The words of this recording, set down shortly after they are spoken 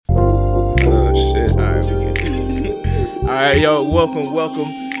right, yo, welcome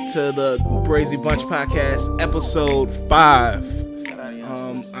to the Brazy Bunch Podcast, episode 5.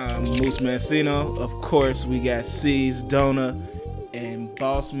 I'm Moose Mancino. Of course, we got C's, Dona, and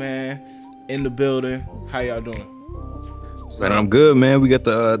Boss Man in the building. How y'all doing? Man, I'm good, man. We got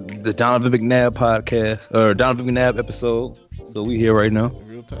the Donovan McNabb podcast, or Donovan McNabb episode. So we here right now.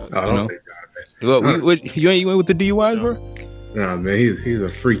 Real talk. I don't say Donovan. You ain't with the DUIs, bro? Nah, man, he's a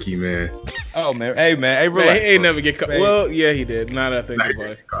freaky man. Oh man, hey, relax, he ain't never get caught. Well, yeah, he did. Now that I think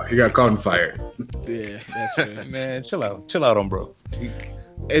about it. He got caught and fired. Yeah, that's true. Man, chill out on bro.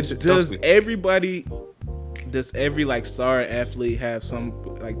 Does every like star athlete have some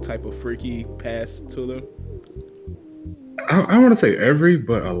like type of freaky past to them? I want to say every,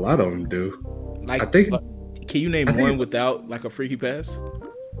 but a lot of them do. Like, I think. Can you name one without like a freaky past?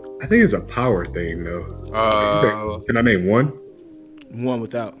 I think it's a power thing, though. Can I name one? One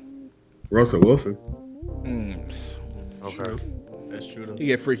without. Russell Wilson. Okay, that's true. Though. He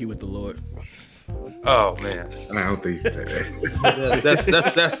get freaky with the Lord. Oh man, I don't think you said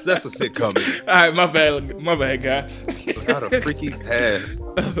that. that's a sick comment. All right, my bad, guy. Without a freaky past.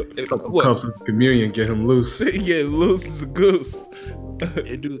 Cups of communion, get him loose. Get loose as a goose.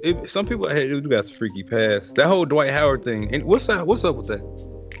 Some people do got some freaky past. That whole Dwight Howard thing. And what's up with that?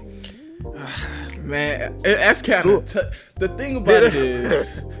 Man, that's kind of the thing about it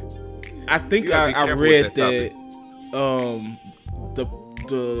is, I think I read that the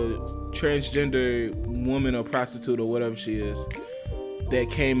transgender woman or prostitute or whatever she is that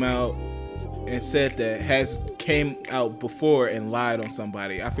came out and said that came out before and lied on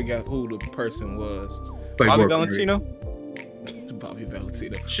somebody. I forgot who the person was. Bobby Valentino. Bobby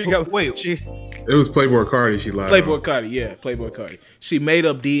Valentino. It was Playboy Cardi. She lied. Playboy Cardi, yeah, Playboy Cardi. She made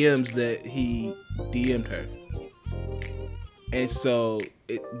up DMs that he DM'd her, and so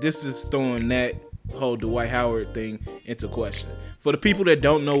this is throwing that whole Dwight Howard thing into question. For the people that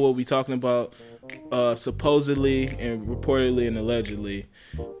don't know what we're talking about, supposedly and reportedly and allegedly,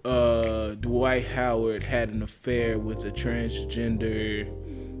 Dwight Howard had an affair with a transgender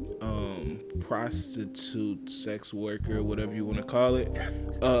prostitute, sex worker, whatever you want to call it.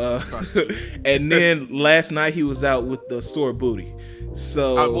 And then last night he was out with the sore booty.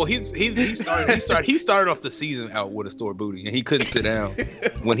 So he started off the season out with a sore booty, and he couldn't sit down.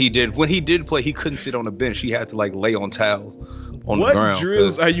 when he did play, he couldn't sit on the bench. He had to like lay on towels on the ground. What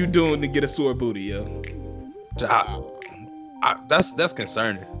drills are you doing to get a sore booty, yo? That's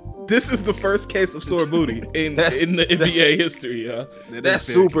concerning. This is the first case of sore booty in the NBA history, yo. That's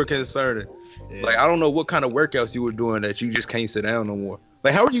super concerning. Yeah. Like, I don't know what kind of workouts you were doing that you just can't sit down no more.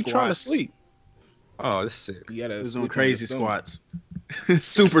 Like, how are you trying to sleep? Oh, that's sick. You gotta doing crazy squats.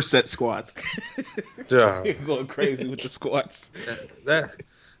 Superset squats. You're going crazy with the squats. That's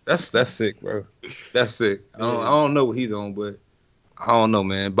sick, bro. That's sick. I don't know what he's on, but I don't know,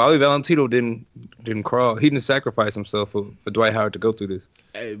 man. Bobby Valentino didn't crawl. He didn't sacrifice himself for Dwight Howard to go through this.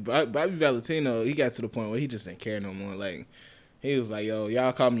 Hey, Bobby Valentino, he got to the point where he just didn't care no more. Like, he was like, yo,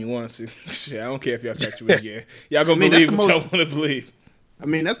 y'all call me once. Shit, I don't care if y'all catch me again. Y'all gonna believe what y'all want to believe. I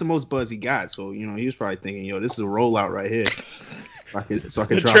mean, that's the most buzz he got. So, he was probably thinking, yo, this is a rollout right here. So I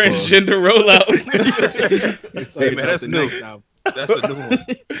can drop transgender rollout. Hey, man, that's new. That's a new one.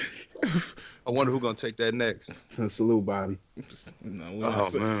 I wonder who's gonna take that next. Salute Bobby. No,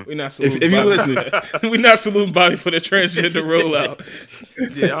 we're not saluting Bobby. We're not saluting Bobby for the transgender rollout.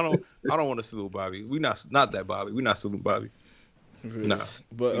 Yeah, I don't want to salute Bobby. We not that Bobby. We not saluting Bobby. Really? Nah.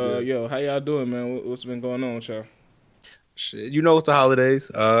 But yo, how y'all doing, man? What's been going on with y'all? Shit, it's the holidays.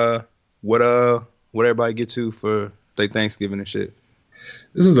 What everybody get to for their Thanksgiving and shit?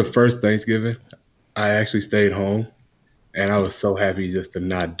 This is the first Thanksgiving I actually stayed home, and I was so happy just to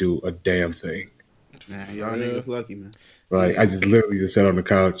not do a damn thing. Man, y'all niggas lucky, man. Like, I just literally just sat on the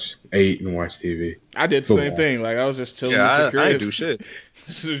couch, ate, and watched TV. I did the same thing. Like, I was just chilling with the crib. I didn't do shit.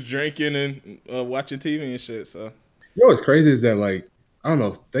 Just drinking and watching TV and shit, so. You know what's crazy is that, like, I don't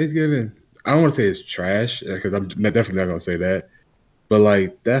know, Thanksgiving, I don't want to say it's trash, because I'm definitely not going to say that. But,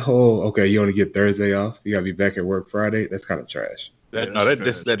 like, that whole, okay, you only get Thursday off, you got to be back at work Friday, that's kind of trash. That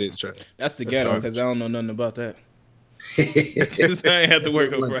is trash. That's the ghetto, because I don't know nothing about that. Because I ain't have to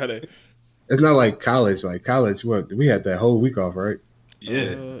work on Friday. It's not like college. Like, college, what? We had that whole week off, right?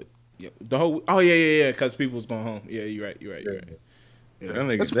 Yeah. The whole. Oh, yeah, because people was going home. Yeah, you're right. Yeah.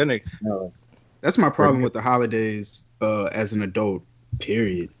 That's my problem with the holidays as an adult,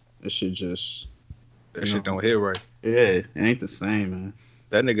 period. That shit don't hit right. Yeah, it ain't the same, man.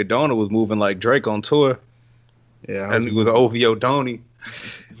 That nigga Dona was moving like Drake on tour. Yeah, that nigga was OVO Donnie.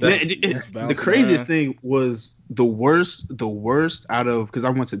 The craziest thing was the worst out of, because I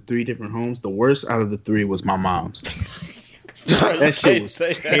went to 3 different homes. The worst out of the 3 was my mom's. That shit was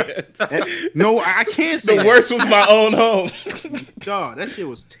no, I can't say the worst was my own home. Dog, that shit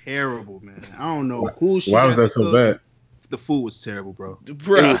was terrible, man. I don't know who. Why was that so bad? The food was terrible, bro.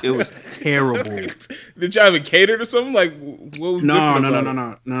 Bruh. It was terrible. Did y'all have it catered or something? Like, what was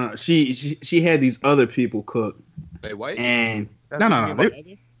No. She had these other people cook. They white? And That's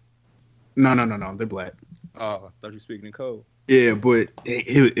no. They're black. Oh, I thought you were speaking in code. Yeah, but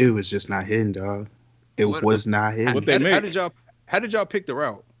it was just not hidden, dog. It was not hidden. What they make? How did y'all pick the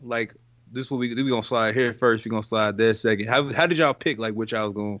route? Like, this what we gonna slide here first. We gonna slide there second. How did y'all pick like how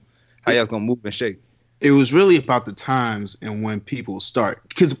y'all was gonna move and shake? It was really about the times and when people start.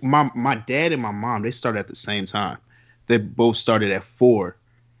 Because my dad and my mom, they started at the same time. They both started at 4.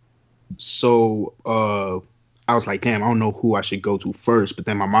 So I was like, damn, I don't know who I should go to first. But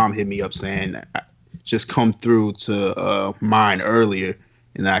then my mom hit me up saying, just come through to mine earlier,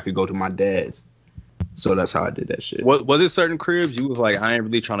 and then I could go to my dad's. So that's how I did that shit. Was it certain cribs you was like, I ain't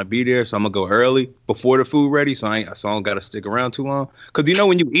really trying to be there, so I'm gonna go early before the food ready, so I don't gotta stick around too long? Because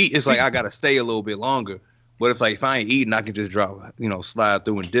when you eat, it's like I gotta stay a little bit longer. But if I ain't eating, I can just drop, slide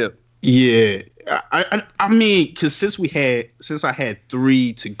through and dip. Yeah, I mean, because since I had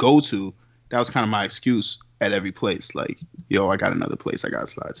 3 to go to, that was kind of my excuse at every place. Like, yo, I got another place I gotta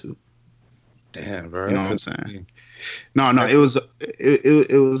slide to. Damn, bro. You know what I'm saying? No, it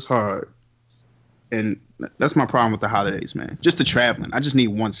was hard. And that's my problem with the holidays, man. Just the traveling. I just need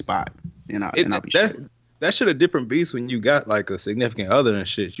one spot, and I'll be straight. That shit a different beast when you got like a significant other and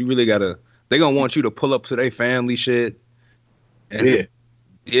shit. You really gotta. They gonna want you to pull up to their family shit. And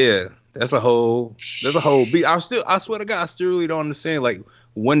yeah. That's a whole beat. I swear to God, I still really don't understand. Like,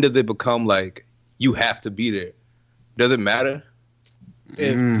 when does it become like you have to be there? Does it matter?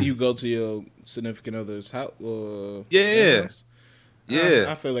 If you go to your significant other's house, yeah.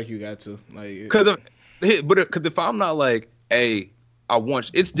 I feel like you got to, like, because if I'm not like, hey,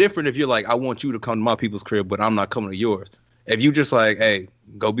 it's different if you're like, I want you to come to my people's crib, but I'm not coming to yours. If you just like, hey,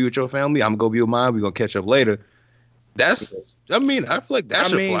 go be with your family, I'm gonna go be with mine. We're gonna catch up later. I feel like that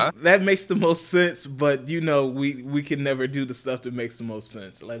should fly. That makes the most sense, but we can never do the stuff that makes the most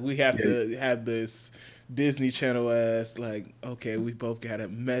sense. Like, we have to have this Disney Channel ass, like, okay, we both gotta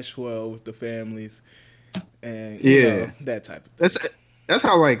mesh well with the families, and that type of thing. That's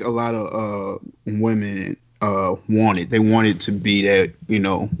how like a lot of women want it. They want it to be that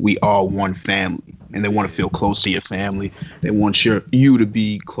we all one family, and they want to feel close to your family. They want you to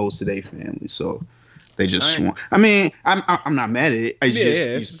be close to their family. So they just want. I mean, I'm not mad at it.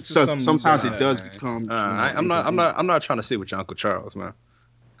 It's just sometimes it does become. I'm not trying to sit with your Uncle Charles, man.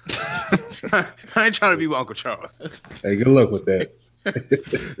 I ain't trying to be with Uncle Charles. Hey, good luck with that.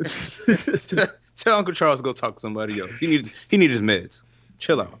 Tell Uncle Charles to go talk to somebody else. He needs his meds.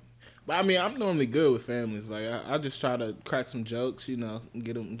 Chill out. But I mean, I'm normally good with families. Like, I just try to crack some jokes,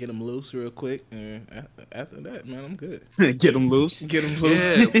 get them loose real quick, and after that, man, I'm good. Get them loose. Get them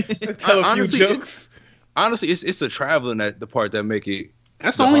loose. Yeah. Tell a few jokes. Honestly, it's the traveling the part that make it.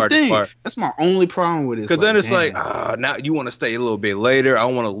 That's the only thing. Part. That's my only problem with it. Because then it's like, now you want to stay a little bit later. I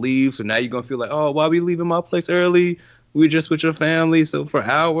want to leave, so now you're gonna feel like, oh, why we leaving my place early? We just with your family, so for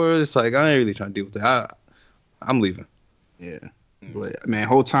hours, it's like I ain't really trying to deal with that. I'm leaving. Yeah, but man,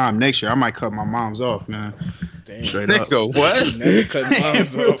 whole time next year I might cut my mom's off, man. Damn. Straight Nigga, up. what? Never cut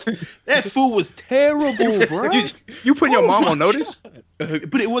moms off. That food was terrible, bro. You putting your mom on notice?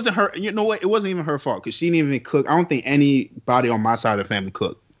 But it wasn't her. You know what? It wasn't even her fault because she didn't even cook. I don't think anybody on my side of the family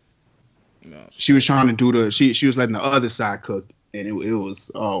cooked. No. She was trying to do she was letting the other side cook, and it was,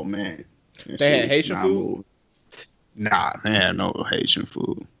 oh man. They had Haitian food? Nah, they had no Haitian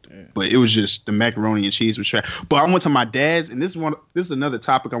food. Damn. But it was just the macaroni and cheese was trash. But I went to my dad's, and this is another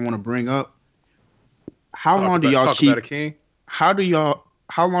topic I want to bring up. How long do y'all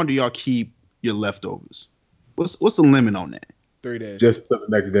keep your leftovers? What's the limit on that? 3 days. Just the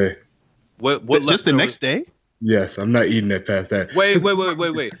next day. What just the next day? Yes, I'm not eating that past that. Wait.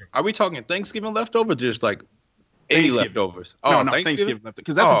 Are we talking Thanksgiving leftovers? Just like any leftovers? Oh, no, Thanksgiving leftovers.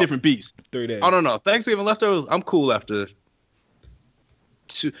 Because that's a different beast. 3 days. I don't know. Thanksgiving leftovers, I'm cool after.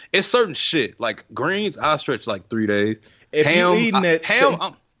 It's certain shit. Like greens, I'll stretch like 3 days. If ham, you eating that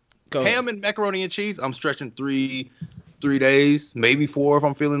ham and macaroni and cheese, I'm stretching 3 days, maybe 4 if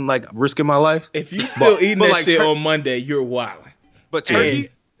I'm feeling like risking my life. If you still eating that shit on Monday, you're wilding. But turkey,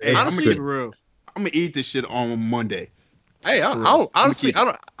 hey, I'm gonna keep it real. I'm gonna eat this shit on Monday. Hey, I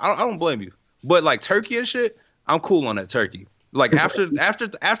don't blame you. But like turkey and shit, I'm cool on that turkey. Like after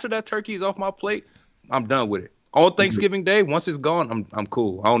that turkey is off my plate, I'm done with it. On Thanksgiving Day, once it's gone, I'm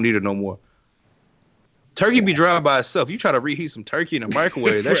cool. I don't need it no more. Turkey be dry by itself. You try to reheat some turkey in a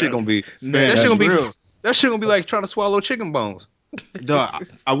microwave, that shit gonna be That shit gonna be like trying to swallow chicken bones. Dog,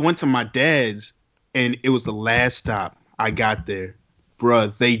 I went to my dad's, and it was the last stop. I got there,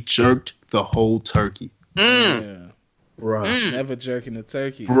 bruh. They jerked the whole turkey. Yeah. Bruh. Never jerking a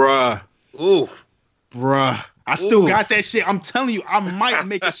turkey. Bruh. Oof. Bruh. I still Ooh. got that shit. I'm telling you, I might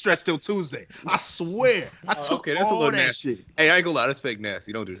make it stretch till Tuesday. I swear. I took Okay, that's a all little that nasty. shit. Hey, I ain't gonna lie, that's fake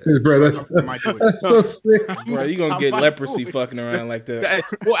nasty. Don't do that. Bro, I might do it. that's so sick. Bro, you gonna I get might leprosy do it. fucking around like that. Hey,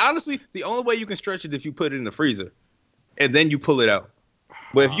 well, honestly, the only way you can stretch it if you put it in the freezer, and then you pull it out.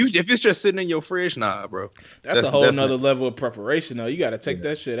 But if it's just sitting in your fridge, nah, bro. That's a whole nother level of preparation, though. You got to take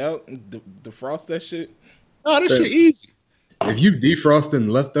that shit out, defrost that shit. Oh, that shit easy. If you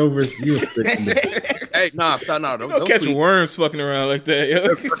defrosting leftovers, you a sick nigga. Hey, nah, stop, nah. You Don't don't catch sleep. worms fucking around like that,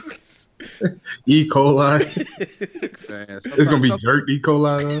 yo. E. coli. Man, It's gonna be jerk E.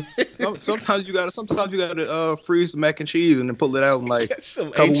 coli though. sometimes you gotta freeze the mac and cheese and then pull it out in like Catch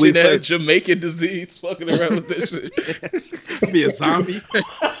some couple ancient weeks ass later. Jamaican disease fucking around with this shit. Be a zombie.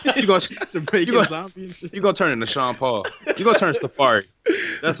 You gonna Jamaican zombie and shit. you gonna turn into Sean Paul. You gonna turn Safari.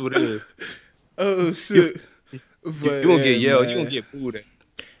 That's what it is. Oh shit! You gonna get yelled. You gonna get booed at.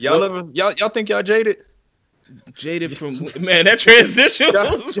 Y'all think y'all jaded? Jaded from that transition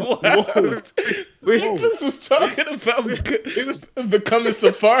was wild. We This was talking about becoming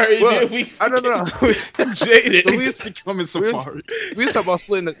Safari. Well, then we I don't know. jaded. We was Becoming Safari. talking about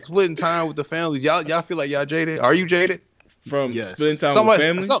splitting time with the families. Y'all feel like y'all jaded? Are you jaded? From Yes. spending time with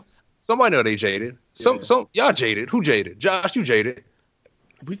family. Somebody know they jaded. Some y'all jaded. Who jaded? Josh, you jaded.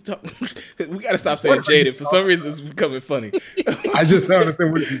 We gotta stop saying jaded. For some reason, it's becoming funny. I just don't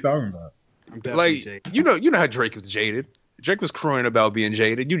understand what you're talking about. I'm definitely Like Jake. you know how Drake was jaded. Drake was crowing about being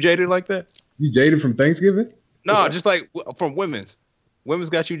jaded. You jaded like that? You jaded from Thanksgiving? No, just like from women's. Women's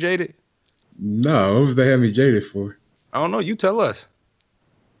got you jaded. No, what was they have me jaded for? I don't know. You tell us.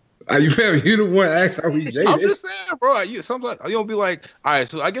 You feel me? You the one asked are we jaded? I'm just saying, bro. Sometimes you don't be like, all right.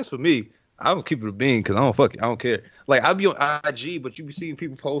 So I guess for me, I don't keep it a bean because I don't fuck it. I don't care. Like I be on IG, but you be seeing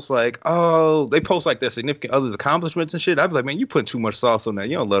people post like, oh, they post like their significant other's accomplishments and shit. I be like, man, you putting too much sauce on that.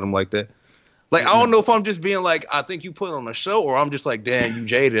 You don't let them like that. Like I don't know if I'm just being like, I think you put on a show, or I'm just like, damn, you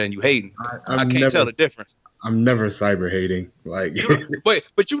jaded and you hating. I can't tell the difference. I'm never cyber hating. Like,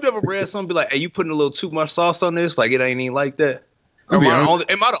 But you never read something be like, hey, you putting a little too much sauce on this? Like it ain't even like that. I'll be Am I honest.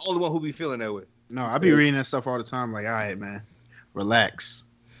 the only one who be feeling that way? No, I be reading that stuff all the time. Like, all right, man, relax.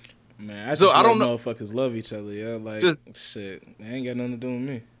 Man, I just So I don't know motherfuckers love each other. Yeah, like shit. They ain't got nothing to do with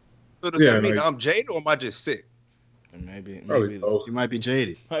me. So does Yeah, that mean like- I'm jaded or am I just sick? Maybe probably both. You might be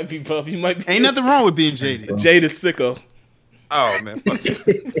jaded. might be both. You might be Ain't nothing wrong with being jaded. jaded sicko. Oh man, fuck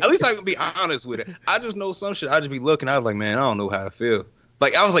it. At least I can be honest with it. I just know some shit. I just be looking. I was like, man, I don't know how to feel.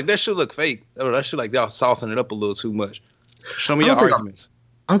 Like I was like, that shit look fake. Or that shit like y'all saucing it up a little too much. Show me I your don't think arguments.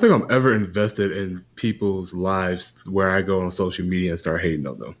 I don't think I'm ever invested in people's lives where I go on social media and start hating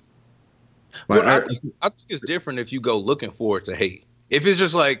on them. Like, Well, I think it's different if you go looking for it to hate. If it's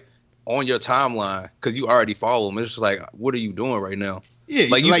just like on your timeline because you already follow them, it's just like, what are you doing right now? Yeah,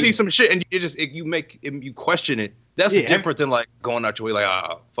 Like you see some shit and you question it. That's different than like going out your way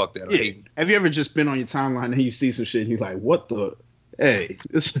like, fuck that. I hate it. Have you ever just been on your timeline and you see some shit and you're like, what the? Hey,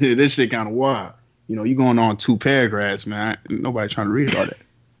 this shit kind of wild. You know, you going on 2 paragraphs, man. Nobody trying to read all that.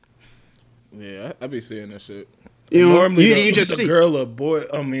 Yeah, I be seeing that shit. You know, Normally, you just see. girl or boy,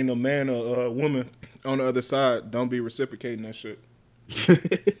 a man or a woman on the other side don't be reciprocating that shit.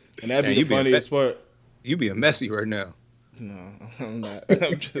 And that'd be you the being funniest part. You being messy right now. No, I'm not.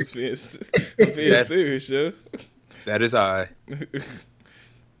 I'm just being serious, yo. That is I.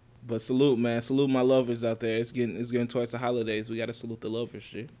 But salute, man. Salute my lovers out there. It's getting towards the holidays. We gotta salute the lovers,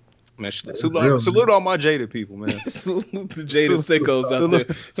 shit. Man, salute all my jaded people, man. Salute the jaded sickos out there.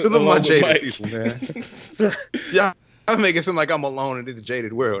 Salute my Along with jaded Mike. people, man. Yeah, I make it seem like I'm alone in this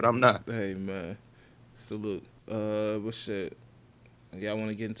jaded world. I'm not. Hey, man. Salute. But shit. Y'all want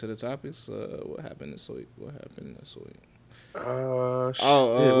to get into the topics? What happened this week? What happened?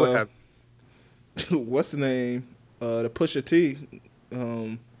 What's the name? The Pusha T,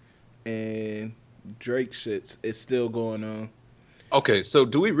 and Drake shits is still going on. Okay, so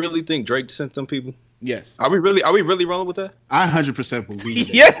do we really think Drake sent them people? Yes. Are we really rolling with that? I 100% believe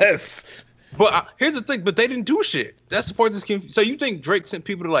that. Yes. But here's the thing. But they didn't do shit. That's the part that's confusing. So you think Drake sent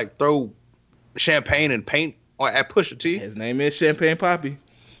people to like throw champagne and paint at Pusha T? His name is Champagne Poppy.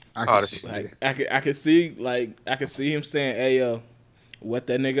 I Oh, can see Like I can see him saying, "Hey yo, wet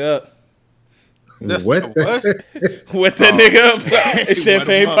that nigga up, That's What? wet that nigga up." It's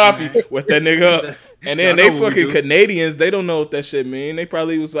Champagne Wet him up, Poppy, man. wet that nigga up. And then Y'all they know what we fucking do. Canadians, they don't know what that shit mean. They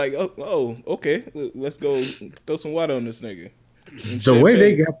probably was like, "Oh, okay, let's go throw some water on this nigga." And The way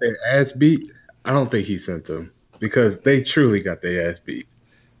they champagne. got their ass beat, I don't think he sent them because they truly got their ass beat.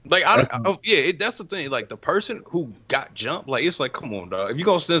 Like, that's the thing. Like, the person who got jumped, like, it's like, come on, dog. If you're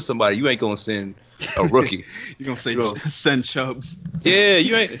gonna send somebody, you ain't gonna send a rookie. You're gonna say send Chubbs. Yeah,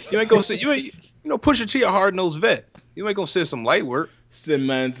 you ain't gonna send Pusha T a hard nosed vet. You ain't gonna send some light work. Send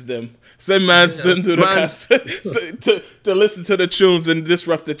mans them to the concert to listen to the tunes and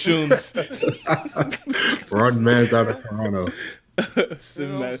disrupt the tunes. Run mans out of Toronto.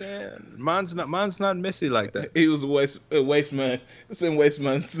 Mine's not messy like that. He was a waste man. Send waste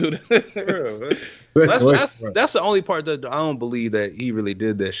man to That's the only part that I don't believe that he really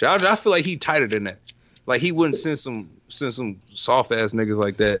did that shit. I feel like he tighter than that. Like, he wouldn't send some soft ass niggas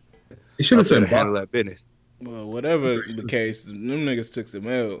like that. He should have said handle that business. Well, whatever the case, them niggas took the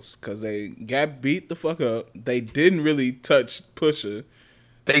L's because they got beat the fuck up. They didn't really touch Pusha.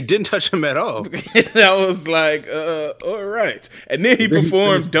 They didn't touch him at all. I was like, all right. And then he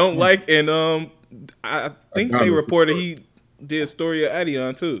performed "Don't Like," and I think they reported he did "Story of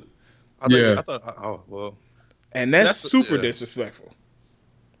Adion" too. I thought, and that's super disrespectful.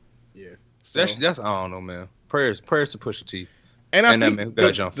 Yeah, so, that's I don't know, man. Prayers to Pusha T. And I think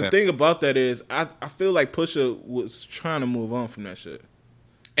the thing about that is, I feel like Pusha was trying to move on from that shit.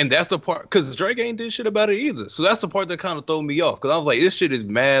 And that's the part, because Drake ain't did shit about it either. So that's the part that kind of threw me off. Because I was like, this shit is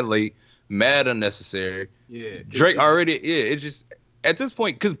mad late, mad unnecessary. Yeah. Drake already, it just, at this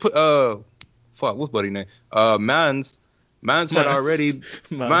point, because, what's buddy name? Mans had already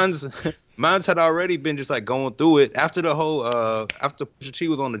been just like going through it. After the whole, after Pusha T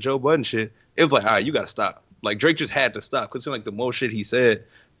was on the Joe Budden shit, it was like, all right, you got to stop. Like, Drake just had to stop. Because like the more shit he said,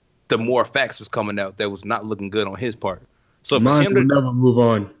 the more facts was coming out that was not looking good on his part. So Mine will never move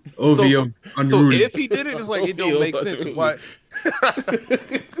on. OVO so if he did it, it's like it don't make sense. Why?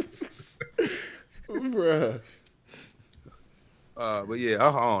 Bruh. But yeah,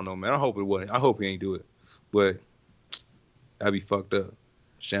 I don't know, man. I hope it wasn't. I hope he ain't do it. But that'd be fucked up.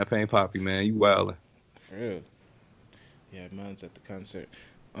 Champagne Poppy, man, you wildin'. For real. Yeah, mine's at the concert.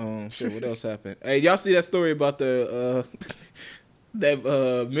 Shit, what else happened? Hey, y'all see that story about the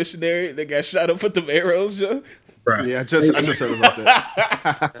that missionary that got shot up with them arrows, Joe? Right. Yeah, I just heard about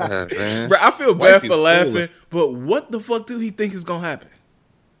that. Bro, I feel bad for laughing, but what the fuck do he think is gonna happen?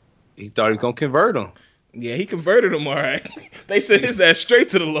 He thought he was gonna convert him. Yeah, he converted him, all right. They sent his ass straight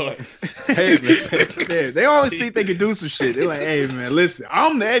to the Lord. Hey, man. Yeah, they always think they can do some shit. They're like, hey, man, listen,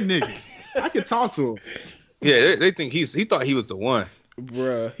 I'm that nigga. I can talk to him. Yeah, they think he thought he was the one.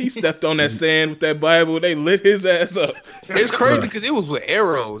 Bruh, he stepped on that sand with that Bible. They lit his ass up. It's crazy because it was with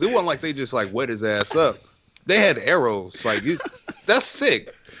arrows. It wasn't like they just like wet his ass up. They had arrows. Like, that's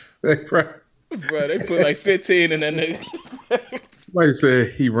sick. Bruh, they put like 15 in that nigga. Somebody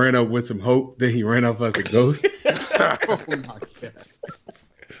said he ran up with some hope, then he ran off as a ghost. Oh my god.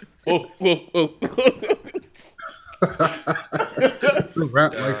 Oh. It's a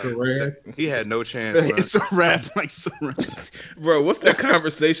rap like Saran. He had no chance. Bro. It's a rap like Saran. Bro, what's that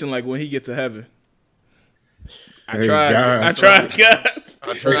conversation like when he get to heaven? I tried.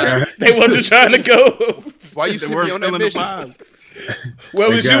 They wasn't trying to go. Why you sitting on that mission? Where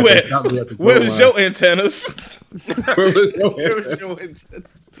was you at? Where was your antennas? Where was your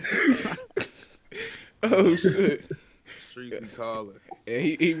antennas? Oh shit! Street caller. Yeah,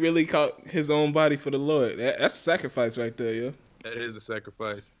 he really caught his own body for the Lord. That's a sacrifice right there, yo. That is a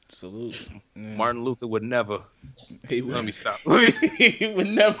sacrifice. Salute. Yeah. Martin Luther would never. Let me stop. He would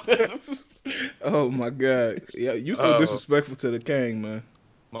never. Oh my god! Yeah, you so disrespectful to the king, man.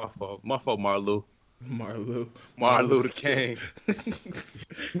 My fault, Marlu. Martin Luther King.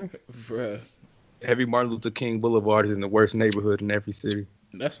 Bruh. Every Martin Luther King Boulevard is in the worst neighborhood in every city.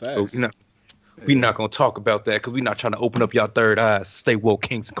 That's facts. So we're not gonna talk about that because we're not trying to open up y'all third eyes. Stay woke,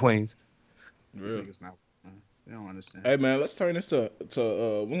 kings and queens. Really? They don't understand. Hey man, let's turn this to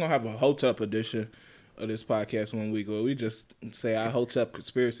we're gonna have a Hotep edition of this podcast one week where we just say our Hotep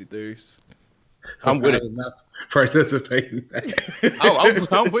conspiracy theories. I'm with it. Not participating.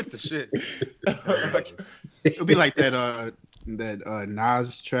 I'm with the shit. It'll be like that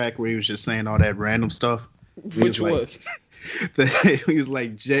Nas track where he was just saying all that random stuff. Which one? He was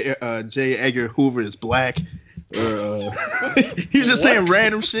like J. Edgar Hoover is black. He was just saying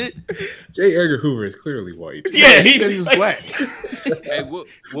random shit. J. Edgar Hoover is clearly white. Yeah, he said he was black. Hey, what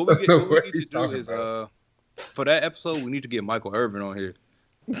we need to do is for that episode we need to get Michael Irvin on here.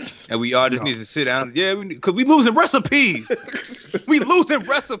 And we all just need to sit down. Yeah, because we losing recipes. We losing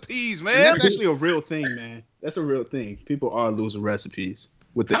recipes, man. And that's actually a real thing, man. That's a real thing. People are losing recipes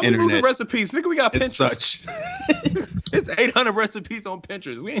with the internet. Losing recipes, nigga. We got Pinterest. Such. It's 800 recipes on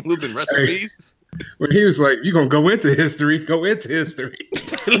Pinterest. We ain't losing recipes. When he was like, "You gonna go into history? Go into history."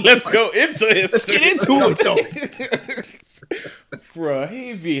 Let's go into history. Let's get into it though. Bro,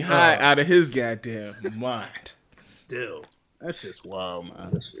 he be high out of his goddamn mind. Still, that's just wild,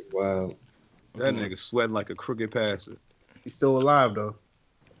 man. That shit wild. That nigga sweating like a crooked passer. He's still alive though.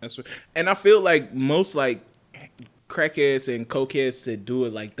 That's what, and I feel like most like crackheads and cokeheads that do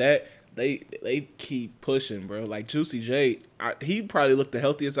it like that, they keep pushing, bro. Like Juicy J, he probably looked the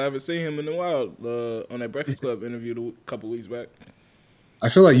healthiest I've ever seen him in a while on that Breakfast Club interview a couple weeks back. I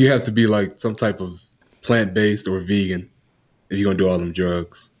feel like you have to be like some type of plant-based or vegan if you're gonna do all them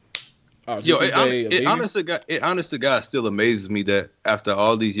drugs. Oh, Yo, it honest to God still amazes me that after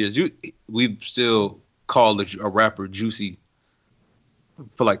all these years, we've still called a rapper Juicy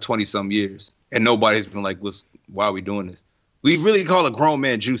for like 20-some years, and nobody's been like, why are we doing this? We really call a grown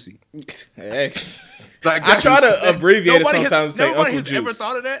man Juicy. Hey. Like, I try to abbreviate it sometimes and say nobody Uncle has ever Juice.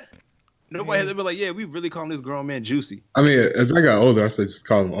 thought of that. Nobody has ever been like, yeah, we really calling this grown man Juicy. I mean, as I got older, I started just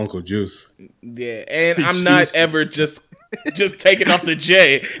call him Uncle Juice. Yeah, and I'm not ever just taking off the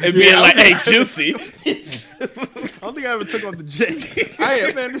J and being like, "Hey, Juicy." I don't think I ever took off the J.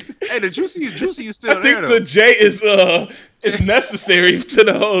 The Juicy is still I there. think the J is necessary to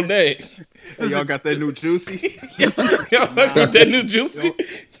the whole name. Hey, y'all got that new Juicy? Y'all got that new Juicy?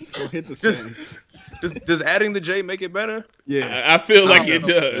 Don't hit the same. Does adding the J make it better? Yeah. I feel like it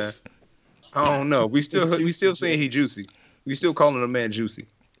does. I don't know. We still saying he Juicy. We still calling a man Juicy.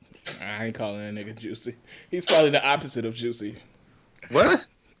 I ain't calling that nigga Juicy. He's probably the opposite of Juicy. What?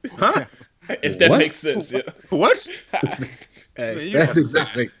 Huh? If that makes sense, yeah. What? Hey, Next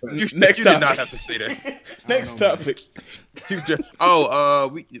topic. did not have to say that. Next topic. Are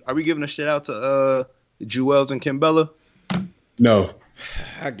we giving a shout out to Jewels and Kimbella? No.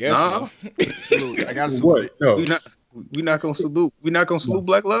 I guess so. I got to What? No. We not gonna salute. We not gonna salute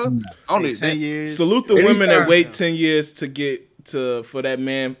Black Love. I don't need 10 years. Salute the women that Anytime. wait 10 years to get for that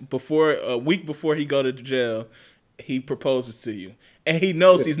man before a week before he go to jail, he proposes to you, and he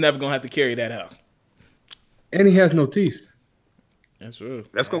knows he's never gonna have to carry that out. And he has no teeth. That's true.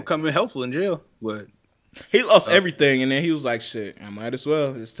 That's gonna come in helpful in jail. But He lost everything, and then he was like, "Shit, I might as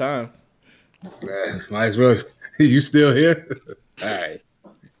well. It's time." Might as well. You still here? All right.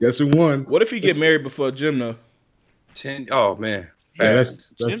 Guess who won? What if he get married before Jim though? 10. Oh man. Yeah,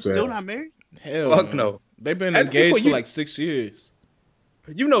 that's Jim's still not married? Hell, Fuck no. They've been And engaged before for you- like 6 years.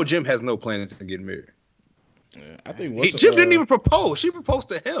 You know Jim has no plans to get married. Yeah, I think Jim didn't even propose. She proposed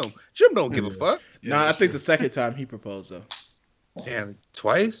to him. Jim don't give a fuck. Nah, I think the second time he proposed though. Damn,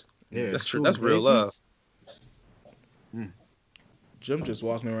 twice? Yeah, That's true. two That's real love. engagements. Jim just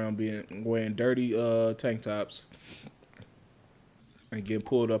walking around wearing dirty tank tops and getting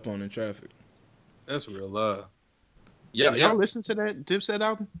pulled up on in traffic. That's real love. Yeah, Yeah, y'all listen to that Dipset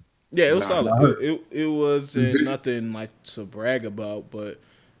album? Yeah, it was Nah, solid. It wasn't nothing like to brag about, but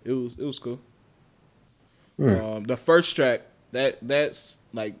it was cool. The first track that's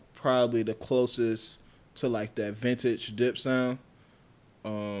like probably the closest to like that vintage dip sound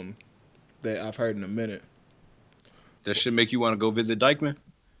that I've heard in a minute. That should make you want to go visit Dykeman.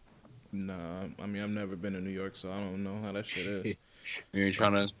 Nah, I mean I've never been to New York, so I don't know how that shit is. You ain't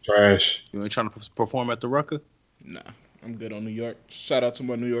trying to Trash. perform at the Rucker. Nah, I'm good on New York. Shout out to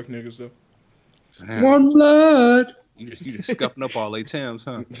my New York niggas though. Damn, One blood. you just scuffing up all 8 Tams,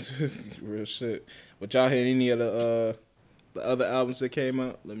 huh? Real shit. But y'all heard any of the other albums that came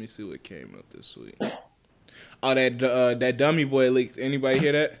out? Let me see what came out this week. Oh, that Dummy Boy leak. Anybody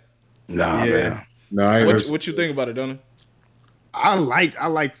hear that? Nah, Yeah. man. No, I ain't What you think about it, Donnie?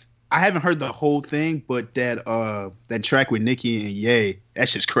 I haven't heard the whole thing, but that track with Nicki and Ye,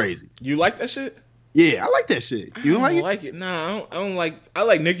 that's just crazy. You like that shit? Yeah, I like that shit. You don't like it? Nah, I don't like. I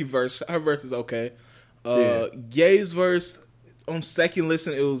like Nicki's verse. Her verse is okay. Yeah. Ye's verse on second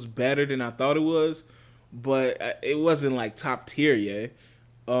listen, it was better than I thought it was, but it wasn't like top tier yet.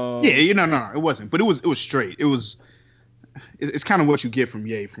 Yeah, no, it wasn't. But it was straight. It's kind of what you get from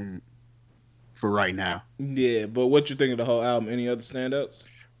Ye for right now. Yeah, but what you think of the whole album? Any other standouts?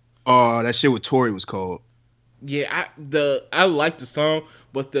 That shit with Tory was called. Yeah, I liked the song,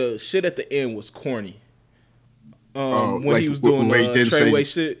 but the shit at the end was corny. When like he was doing where he the didn't Treyway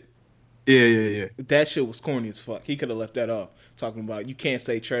say- shit, Yeah. that shit was corny as fuck. He could have left that off. Talking about you can't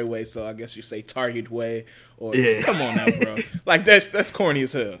say Treyway, so I guess you say Target Way. Or Yeah. come on now, bro. Like that's corny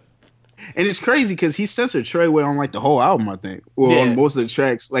as hell. And it's crazy because he censored Treyway on like the whole album, I think. Well, Yeah. on most of the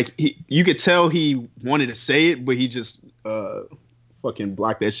tracks. Like you could tell he wanted to say it, but he just fucking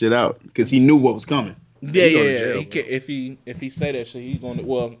blocked that shit out because he knew what was coming. Yeah, He go to yeah. jail, He can, if he say that shit, he's going to.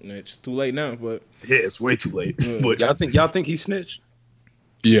 Well, it's too late now, but Yeah, it's way too late. Yeah. But Y'all think he snitched?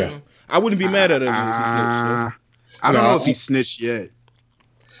 Yeah. I wouldn't be mad at him if he snitched. I don't know if he snitched yet.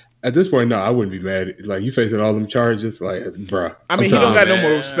 At this point, no, I wouldn't be mad. Like, you facing all them charges, like, bruh. I mean, he don't got no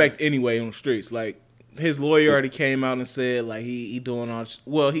more respect anyway on the streets. Like, his lawyer already came out and said, like, he doing all.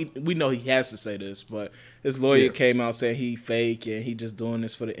 Well, we know he has to say this, but his lawyer came out saying he fake and he just doing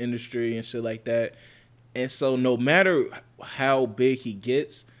this for the industry and shit like that. And so, no matter how big he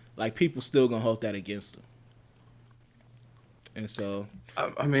gets, like, people still gonna hold that against him. And so,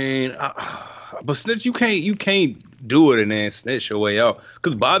 I mean, but snitch, you can't do it and then snitch your way out.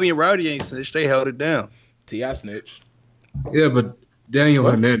 Because Bobby and Rowdy ain't snitched; they held it down. T.I. snitched. Yeah, but Daniel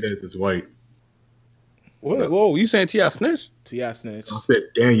Hernandez is white. What? Whoa, you saying T.I. snitched? T.I. snitched. I said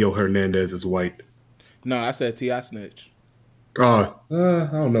Daniel Hernandez is white. No, I said T.I. snitched. Oh, I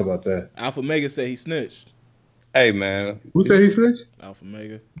don't know about that. Alpha Mega said he snitched. Hey, man. Who said he snitched? Alpha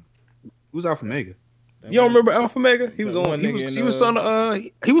Mega. Who's Alpha Mega? You don't remember Alpha Mega? He was That on. one He nigga was on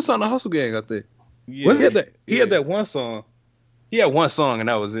the. He was on the Hustle Gang, I think. Yeah. He had that one song. He had one song and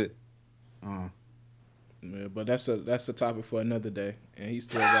that was it. Yeah, but that's a topic for another day, and he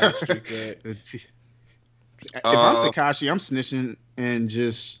still got a streak cred. If I'm Tekashi, I'm snitching, and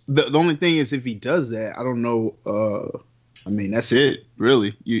just the only thing is if he does that, I don't know. I mean, that's it,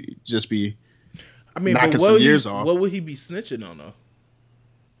 really. You just be. I mean, knocking some years off. What would he be snitching on though?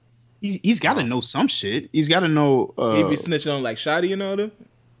 He's got to know some shit. He's got to know. He'd be snitching on like Shotty and all them.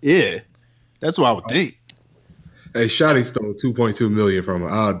 Yeah, that's what I would think. Hey, Shotty stole $2.2 million from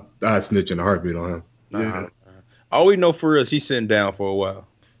him. I'd snitch in a heartbeat on him. Yeah. All we know for real is he's sitting down for a while.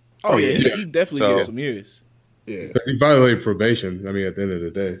 Oh yeah, he definitely gets some years. Yeah, he violated probation. I mean, at the end of the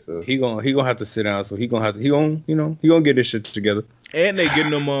day, so he gonna have to sit down. So he gonna get his shit together. And they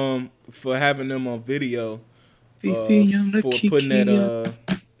getting them for having them on video for putting that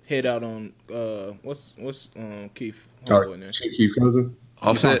head out on what's Keith homeboy Keith Cousin.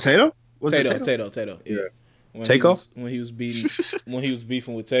 Offset Tato. Tato. Yeah. When he was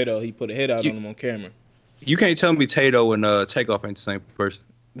beefing with Tato, he put a head out on him on camera. You can't tell me Tato and Takeoff ain't the same person.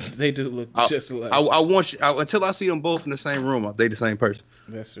 They do look just alike. I want you until I see them both in the same room. They the same person.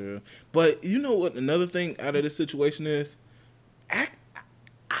 That's true. But you know what? Another thing out of this situation is, I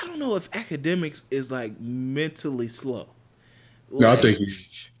don't know if academics is like mentally slow. No, I think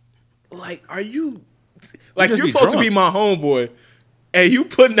he's like, are you like you're supposed to be my homeboy, and you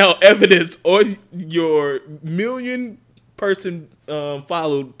putting out evidence on your 1 million person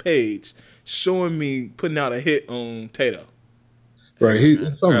followed page showing me putting out a hit on Tato. Right, I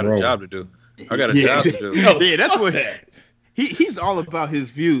got a job to do. Yeah, that's what he's all about.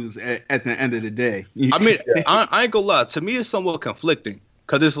 His views at the end of the day. I mean, I ain't gonna lie. To me, it's somewhat conflicting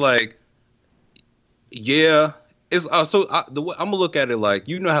because it's like, yeah, it's I'm gonna look at it like,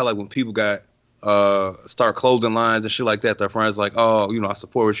 you know how like when people got start clothing lines and shit like that, their friends like, oh, I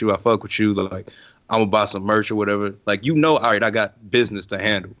support with you, I fuck with you, like I'm gonna buy some merch or whatever. Like, all right, I got business to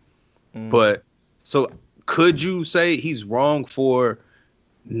handle. But so could you say he's wrong for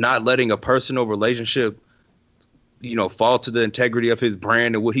not letting a personal relationship, fall to the integrity of his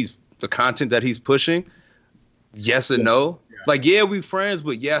brand and the content that he's pushing? Yes and no. Yeah. Like, yeah, we friends,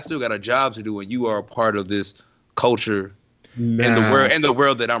 but yeah, I still got a job to do, and you are a part of this culture in the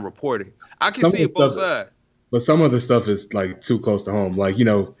world that I'm reporting. I can see it both sides. But some of the stuff is like too close to home. Like,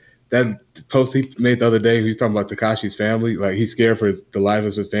 that post he made the other day, he was talking about Tekashi's family. Like, he's scared for the life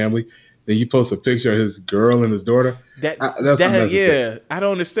of his family. Then you post a picture of his girl and his daughter. That's I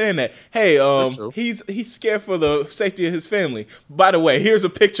don't understand that. Hey, he's scared for the safety of his family. By the way, here's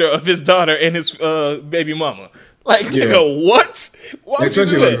a picture of his daughter and his baby mama. Like, what? Why would you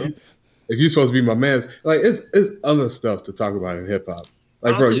do that? Like, if you're supposed to be my man, like it's other stuff to talk about in hip hop.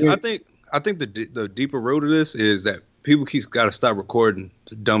 Like, honestly, I think the deeper root of this is that people got to stop recording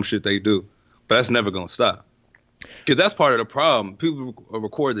the dumb shit they do, but that's never gonna stop. Because that's part of the problem. People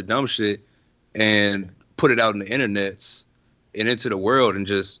record the dumb shit and put it out in the internets and into the world, and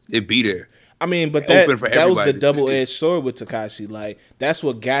just it be there. I mean, but that was the double-edged sword with Tekashi. Like, that's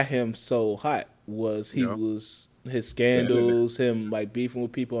what got him so hot. Was his scandals, him like beefing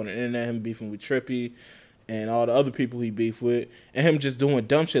with people on the internet, him beefing with Trippie and all the other people he beefed with, and him just doing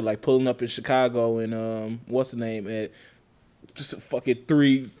dumb shit like pulling up in Chicago and what's the name at just a fucking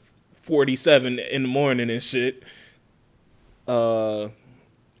 3:47 in the morning and shit. And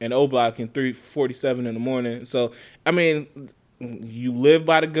O-Block in 3:47 in the morning. So, I mean, you live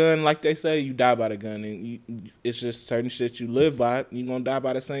by the gun, like they say, you die by the gun. And it's just certain shit you live by, you're going to die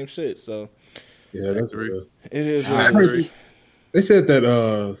by the same shit. So, yeah, that's real. It is what it is. They said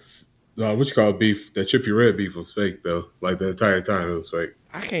that What you call beef? That Trippie Redd beef was fake though. Like the entire time it was fake.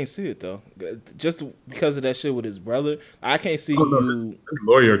 I can't see it though, just because of that shit with his brother. I can't see Oh, no, you. his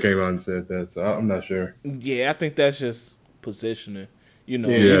lawyer came out and said that, so I'm not sure. Yeah, I think that's just positioning. You know.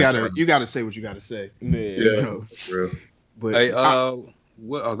 Yeah, you gotta say what you gotta say. Yeah. Yeah, that's real. But Hey,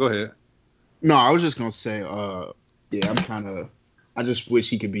 what? Oh, go ahead. no, I was just gonna say, yeah, I just wish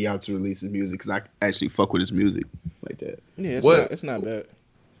he could be out to release his music because I actually fuck with his music like that. Yeah, it's not bad.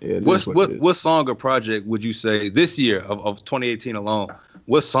 Yeah, What song or project would you say this year of 2018 alone?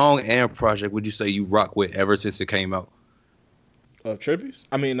 What song and project would you say you rock with ever since it came out? Tributes?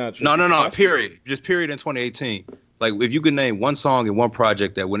 I mean, not No. tributes. Period. Just period in 2018. Like, if you could name one song and one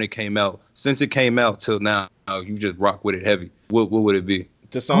project that when it came out, since it came out till now, you just rock with it heavy. What would it be?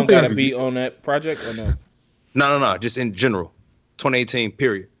 The song got to be on that project or no? No. Just in general, 2018.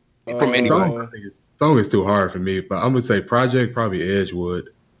 Period. From anybody. Song is too hard for me, but I'm gonna say project probably Edgewood.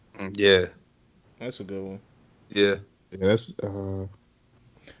 Yeah. That's a good one. Yeah. that's.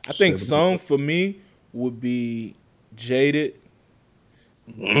 I think song for me would be Jaded.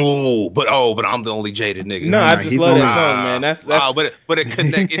 But I'm the only jaded nigga. No, I just love that song, man. That's but it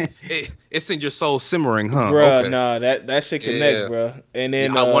connect. It's in your soul simmering, huh? Bruh, Okay. nah, that shit connect, bruh. And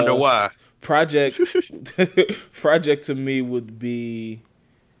then I wonder why. Project to me would be.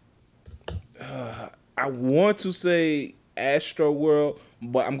 I want to say Astro World,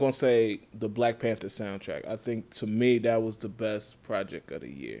 but I'm gonna say the Black Panther soundtrack. I think to me that was the best project of the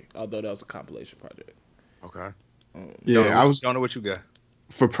year, although that was a compilation project. Okay. Yeah, don't know what you got.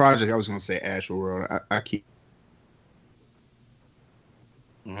 For project. I was gonna say Astro World. I keep.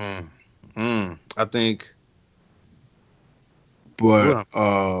 I think. But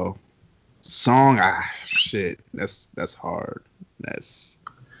song, shit, that's hard. That's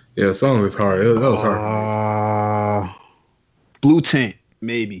Song is hard. That was hard. Blue Tint,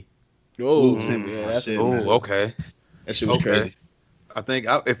 maybe. Oh, Blue Tint was my that's shit. cool. Man. Okay. That shit was crazy. I think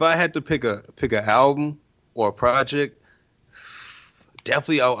if I had to pick an album or a project,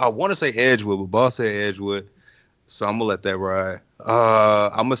 definitely I want to say Edgewood, but boss said Edgewood, so I'm gonna let that ride.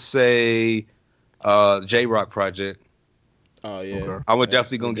 I'm gonna say J-Rock project. Oh yeah, Okay. I'm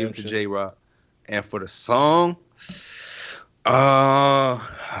definitely gonna give it to J-Rock. And for the song,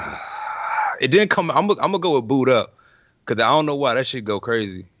 it didn't come. I'm gonna go with Boot Up because I don't know why that shit go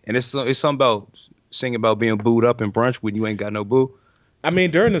crazy. And it's something about singing about being booed up in brunch when you ain't got no boo. I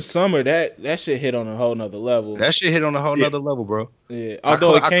mean, during the summer, that shit hit on a whole nother level. That shit hit on a whole nother level, bro. Yeah,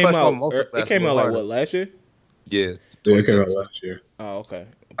 although it came out like harder. what, last year? Yeah, It came out last year. Oh, okay.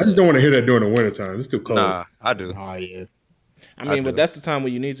 I just don't want to hear that during the wintertime. It's too cold. Nah, I do. Oh yeah. I mean, but that's the time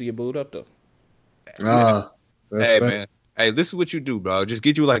when you need to get booed up, though. Hey man. Hey, this is what you do, bro. Just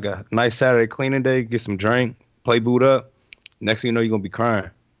get you like a nice Saturday cleaning day, get some drink, play Boot Up. Next thing you know, you're gonna be crying.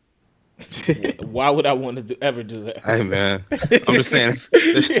 Why would I want to ever do that? Hey, man. I'm just saying.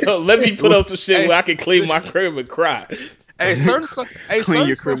 Yo, let me put on some shit where I can clean my crib and cry. Hey, Clean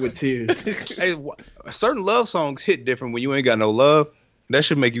your crib with tears. Hey, certain love songs hit different when you ain't got no love. That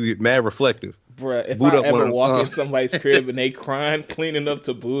should make you get mad reflective. Bruh, if Boot I Up one ever of walk them in somebody's crib and they crying, cleaning up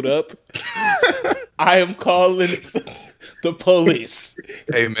to boot up, I am calling the police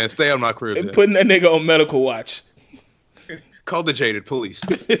Hey, man, stay on my crib. and Then. putting that nigga on medical watch. Call the Jaded police.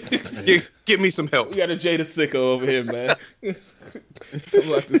 Give me some help. We got a Jada sicko over here, man. Come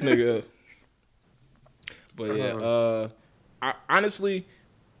lock this nigga up. But yeah, honestly,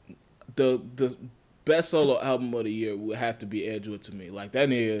 the best solo album of the year would have to be Edgewood to me. Like that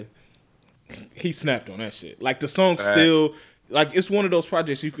nigga, he snapped on that shit. Like the song still, like it's one of those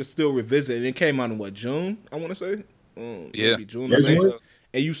projects you could still revisit. And it came out in what, June? I want to say, maybe June. Or May.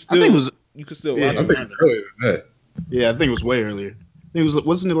 And you still, you could still rock I think it's earlier than that. Yeah, I think it was way earlier. I think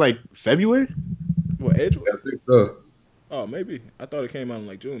wasn't it like February? What, Edgewood? I think so. Oh, maybe. I thought it came out in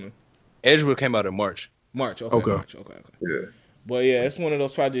like June. Edgewood came out in March. March. Okay. March. Okay. Yeah. But yeah, it's one of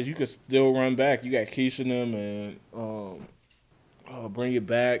those projects you could still run back. You got Keisha and them and Bring It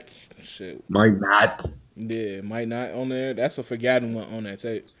Back. Shit. Might not. Yeah, Might Not on there. That's a forgotten one on that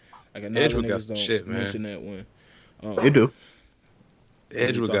tape. Like another Edgewood got niggas some don't shit, man. mention that one. They do.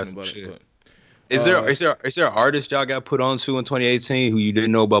 Edgewood got some about shit. It, Is there an artist y'all got put onto in 2018 who you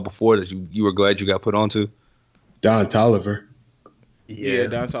didn't know about before that you were glad you got put onto? Don Toliver. yeah,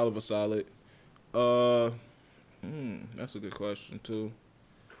 Don Toliver solid. That's a good question too.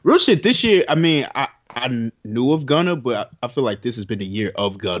 Real shit. This year, I mean, I knew of Gunna, but I feel like this has been the year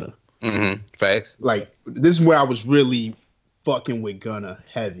of Gunna. Mm-hmm. Facts. Like this is where I was really fucking with Gunna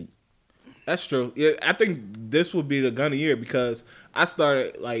heavy. That's true. Yeah, I think this would be the Gunna year because I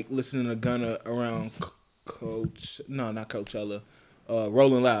started like listening to Gunna around not Coachella,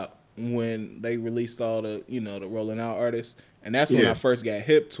 Rolling Loud. when they released all the the Rolling Out artists, and that's when I first got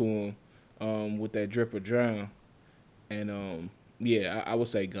hip to him with that Drip or Drown, and I would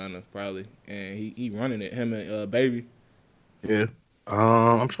say Gunna probably, and he running it, him and Baby. Yeah.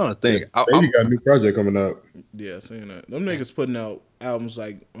 I'm trying to think. Baby got a new project coming out. Yeah, seeing that. Them niggas putting out albums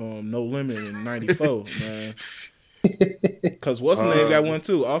like No Limit in '94, man. Cause what's the name got one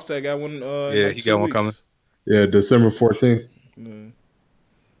too? Offset got one. He got one coming. Yeah, December 14th.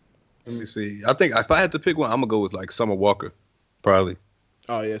 Let me see. I think if I had to pick one, I'm gonna go with like Summer Walker, probably.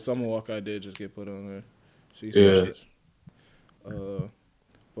 Oh yeah, Summer Walker I did just get put on there. She's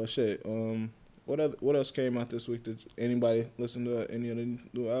but shit. What else came out this week? Did anybody listen to any of the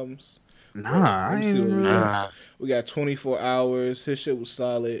new albums? Nah, I ain't. We got 24 Hours. His shit was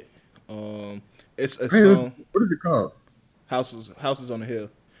solid. It's a song. What is it called? Houses on the Hill.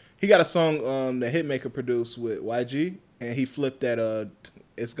 He got a song that Hitmaker produced with YG, and he flipped that.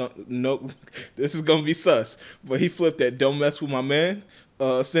 This is gonna be sus, but he flipped that "Don't Mess with My Man"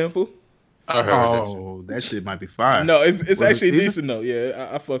 sample. That shit might be fire. No, it's actually decent though. Yeah,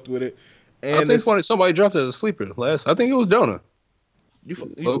 I fucked with it. And I think somebody dropped it as a sleeper last. I think it was Jonah. You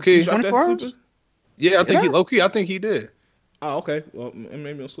low-key? dropped that sleeper? Yeah, I think he low-key. I think he did. Oh, okay. Well,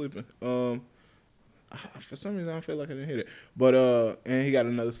 maybe I'm sleeping. For some reason I don't feel like I didn't hear it. But and he got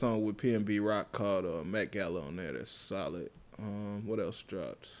another song with P&B Rock called Met Gala on there. That's solid. What else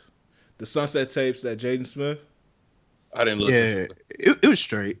dropped? The Sunset Tapes, that Jaden Smith. I didn't listen. Yeah, it was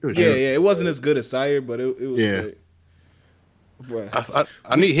straight. It wasn't as good as Sire, but it was straight.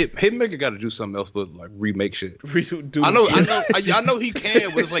 I need Hitmaker got to do something else, but like remake shit. I know he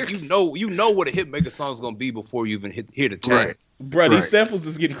can, but it's like you know what a Hitmaker song is gonna be before you even hear the tag. Right. Bro, these samples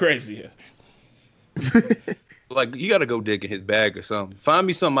is getting crazy here. Like you got to go dig in his bag or something. Find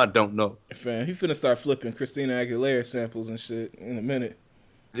me something I don't know. Fam, he finna start flipping Christina Aguilera samples and shit in a minute.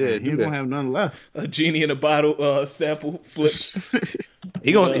 Yeah, he won't have none left. A Genie in a Bottle sample flipped.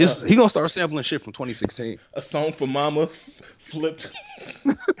 he gonna start sampling shit from 2016. A Song for Mama flipped.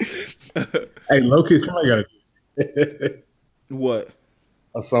 Hey, low-key, somebody got to What?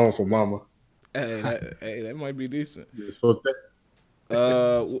 A Song for Mama. Hey, that might be decent.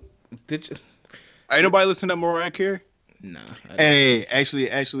 Did you? Ain't nobody listen to Mariah Carey? Nah. Hey, actually,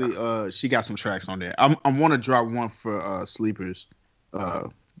 she got some tracks on there. I want to drop one for sleepers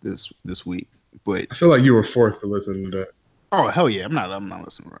this week, but I feel like you were forced to listen to that. Oh hell yeah, I'm not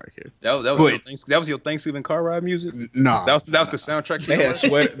listening to Mariah Carey. That was your Thanksgiving car ride music? No, that was the soundtrack.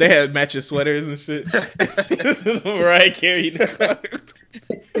 They had matching sweaters and shit. Listen to Mariah Carey in the car.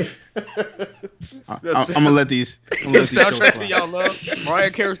 I'm gonna let these. Soundtrack to y'all love. Mariah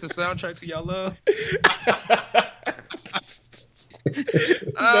Carey's the soundtrack to y'all love.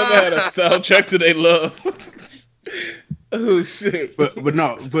 Never had a soundtrack to they love. Oh shit! But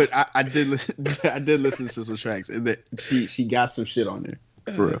I did listen to some tracks, and that she got some shit on there.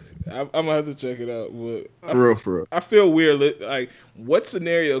 For real. I'm gonna have to check it out. But for real. I feel weird. Like, what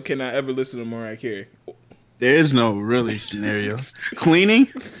scenario can I ever listen to Mariah Carey? There is no really scenario. Cleaning.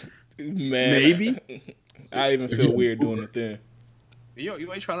 Man, maybe. I even feel weird doing the thing.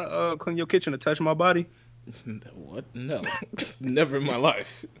 You ain't trying to clean your kitchen to touch my body? What? No, never in my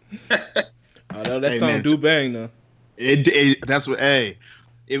life. Although that song do bang though. That's what. Hey,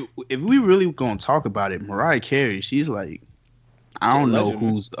 if we really gonna talk about it, Mariah Carey, she's like, I don't know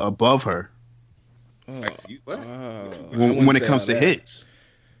who's above her. When it comes to hits.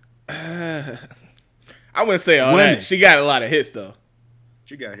 I wouldn't say all that. She got a lot of hits though.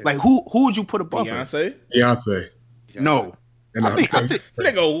 She got hits. Like who would you put above her? Beyonce. No. I think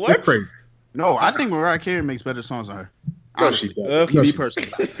nigga, what? No, I think Mariah Carey makes better songs than her. Honestly, me personally.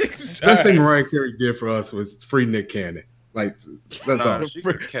 Best thing Mariah Carey did for us was free Nick Cannon. Like that's all. She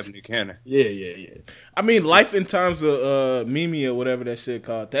kept Nick Cannon. Yeah. I mean, Life in Times of Mimi or whatever that shit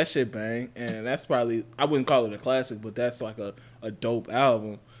called. That shit bang, and that's probably, I wouldn't call it a classic, but that's like a dope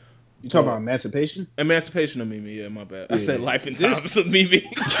album. You talking about Emancipation? Emancipation of Mimi, yeah, my bad. I said Life in Times of Mimi.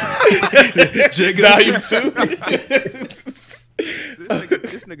 Volume 2.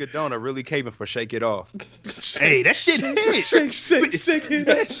 This nigga Donna really caving for Shake It Off. Hey, that shit hit. Shake it.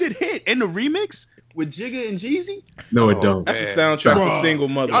 That shit hit. And the remix with Jigga and Jeezy? No, it don't. That's a soundtrack for single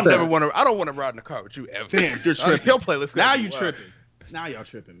mothers. I don't want to ride in the car with you ever. Damn, you're tripping. Your playlist. Now you tripping. Now y'all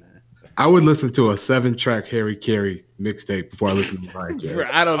tripping, man. I would listen to a 7-track Harry Carey mixtape before I listen to Mariah Carey.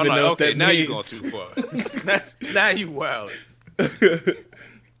 I don't even know if that now means. you going too far. now you wild.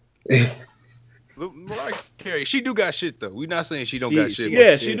 Mariah Carey, she do got shit though. We not saying she don't got shit.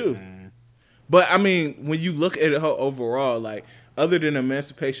 Yeah, she do. Man. But I mean, when you look at her overall, like other than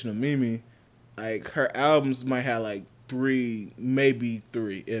Emancipation of Mimi, like her albums might have like 3, maybe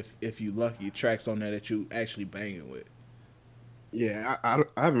 3, if you lucky, tracks on there that you actually banging with. Yeah, I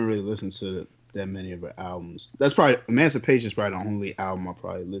haven't really listened to that many of her albums. That's probably Emancipation is probably the only album I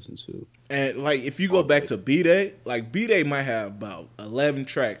probably listen to. And like if you go back to B-Day, like B-Day might have about 11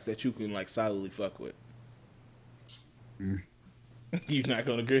 tracks that you can like solidly fuck with. You're not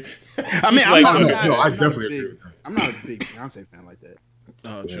gonna agree. I mean, I definitely agree. I'm not a big Beyonce fan like that.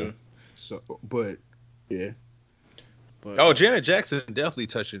 Oh, true. So, but yeah. But, Janet Jackson definitely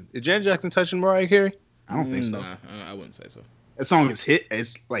touching. Is Janet Jackson touching Mariah Carey? I don't think so. Nah, I wouldn't say so. That song is hit.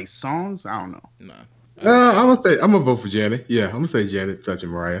 It's like songs. I don't know. Nah. I'm gonna vote for Janet. Yeah, I'm gonna say Janet touching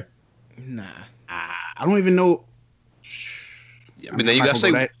Mariah. Nah. I don't even know. Yeah, I mean, then you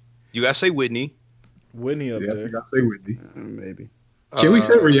gotta say Whitney. Whitney up there. You gotta say Whitney. Maybe. Can we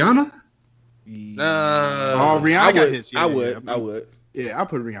say Rihanna? Rihanna got hits. I would. Yeah, I'll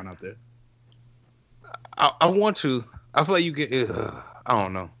put Rihanna up there. I want to. I feel like you get. I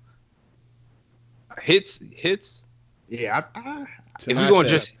don't know. Hits. Yeah. If you're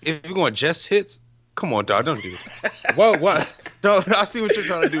going just hits, come on, dog. Don't do it. What? No, I see what you're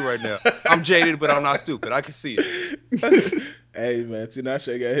trying to do right now. I'm jaded, but I'm not stupid. I can see it. Hey man,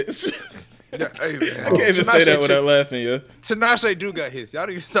 Tinashe got hits. Yeah, hey, man. I can't even say that without laughing, yo. Tinashe do got hits. Y'all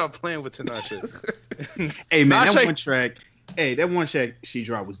need to stop playing with Tinashe. Hey man, that one track she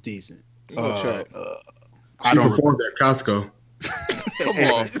dropped was decent. What track? She performed at Costco. Come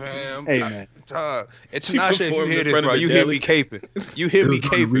on, fam. Hey man. It's Tinashe, if you hear this, bro, you hear me caping. You hear me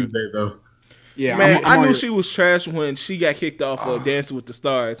caping. Yeah, man, I knew she was trash when she got kicked off of Dancing with the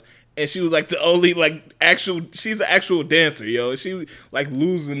Stars. And she was like the only she's an actual dancer, yo. She was like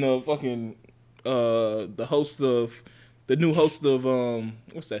losing the fucking the new host of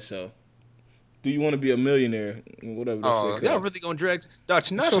what's that show? Do You Want to Be a Millionaire? Whatever. Y'all really gonna drag? Dog,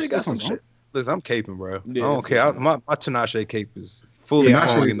 Tinashe got some shit. Listen, I'm caping, bro. Yeah, I don't care. My Tinashe cape is fully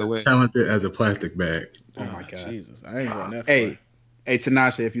in the way. Talented as a plastic bag. Oh my god, Jesus! I ain't going that far. Hey,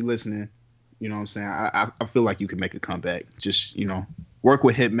 Tinashe, if you're listening, you know what I'm saying. I feel like you can make a comeback. Just work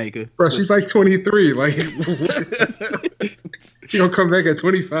with Hitmaker. Bro, she's like 23. Like, she gonna come back at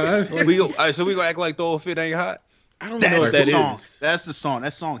 25? So we gonna act like the old fit ain't hot? I don't know what that is. That's the song.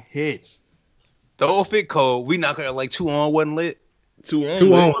 That song hits. The old fit cold. We not gonna like 2 on wasn't lit. 2 on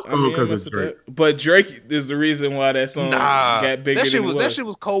was cold because of Drake. But Drake is the reason why that song got bigger. That shit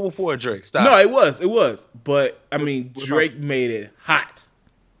was cold before Drake. Stop. No, it was. But I mean, Drake made it hot.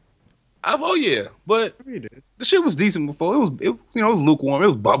 Oh yeah, but the shit was decent before. It was lukewarm. It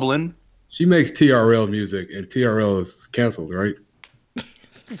was bubbling. She makes TRL music, and TRL is canceled, right?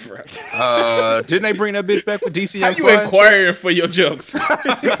 Didn't they bring that bitch back with DC? How you inquiring for your jokes?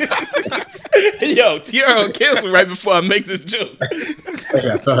 Yo, TRL canceled right before I make this joke.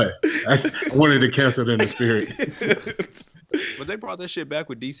 I wanted to cancel it in the spirit. But they brought that shit back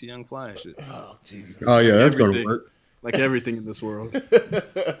with DC Young Fly and shit. Oh Jesus! Oh yeah, that's gonna work. Like everything in this world,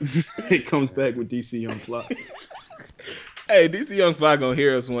 it comes back with DC Young Fly. Hey, DC Young Fly gonna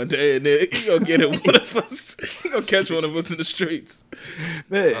hear us one day, and then he gonna get it. One of us, he gonna catch one of us in the streets.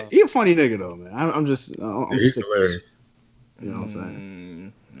 Man, he a funny nigga though, man. I'm sick. Hilarious. You know what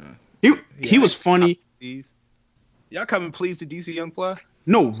I'm saying? He was funny. Y'all coming please to DC Young Fly?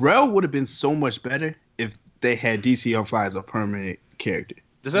 No, Rel would have been so much better if they had DC Young Fly as a permanent character.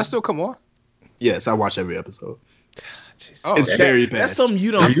 Does that still come on? Yes, I watch every episode. It's very bad. That's something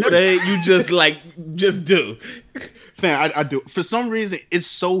you don't say. You just do. Man, I do. For some reason, it's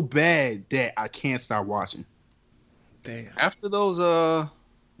so bad that I can't stop watching. Damn. After those,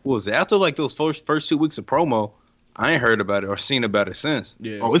 what was it? After like those first 2 weeks of promo, I ain't heard about it or seen about it since.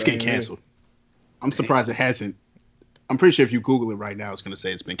 Yeah. Oh, it's getting canceled. I'm surprised it hasn't. I'm pretty sure if you Google it right now, it's gonna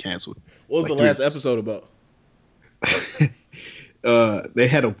say it's been canceled. What was the last episode about? They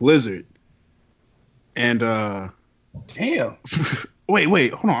had a blizzard, and damn.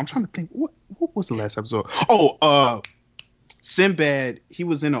 Wait, hold on. I'm trying to think. What was the last episode? Oh, Sinbad. He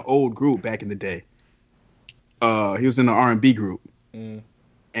was in an old group back in the day. He was in an R&B group,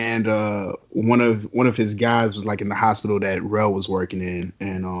 and one of his guys was like in the hospital that Rel was working in,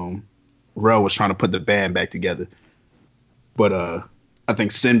 and Rel was trying to put the band back together. But I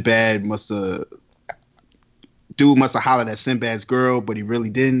think Sinbad must have hollered at Sinbad's girl, but he really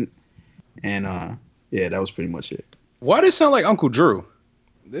didn't. And yeah, that was pretty much it. Why does it sound like Uncle Drew?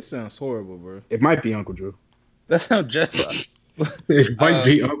 This sounds horrible, bro. It might be Uncle Drew. That sounds just like it might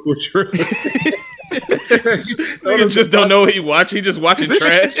be Uncle Drew. Nigga just don't know what he watch. He just watching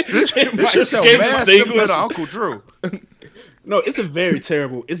trash. Just Uncle Drew. No, it's very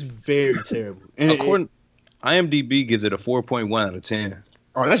terrible. It's very terrible. And according, IMDb gives it a 4.1 out of 10.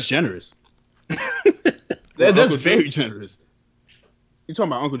 Oh, that's generous. That's Uncle very Drew? generous. You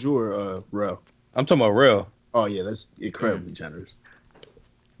talking about Uncle Drew or Rel? I'm talking about real. Oh yeah, that's incredibly generous.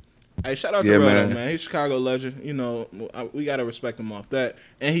 Hey, shout out to Rel, man. He's a Chicago legend. You know, we gotta respect him off that.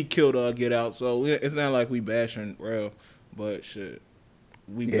 And he killed Get Out, so it's not like we bashing Rel, but shit,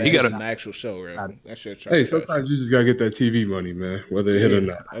 we bashing the actual show, Rel. That shit. Hey, sometimes you just gotta get that TV money, man, whether it hit or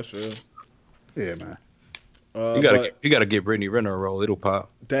not. That's real. Yeah, man. You gotta get Brittany Renner a role. It'll pop.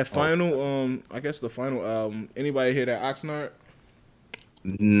 That final, I guess the final album. Anybody hear that Oxnard?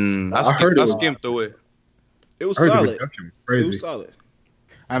 I skimmed through it. It was solid. It was solid.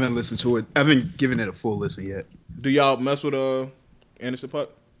 I haven't listened to it. I haven't given it a full listen yet. Do y'all mess with Anderson .Paak?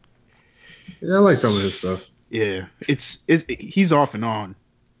 Yeah, I like some of his stuff. Yeah, it's he's off and on.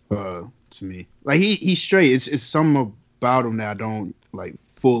 To me, like he's straight. It's something about him that I don't like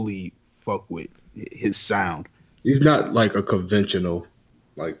fully fuck with his sound. He's not like a conventional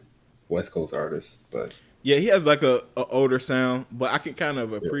like West Coast artist, but yeah, he has like a older sound, but I can kind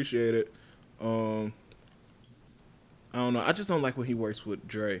of appreciate it. I don't know. I just don't like when he works with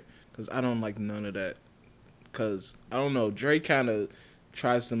Dre because I don't like none of that. Because I don't know, Dre kind of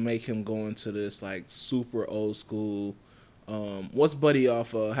tries to make him go into this like super old school. What's Buddy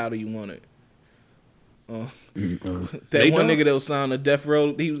off of How Do You Want It? That one nigga that was signed to Death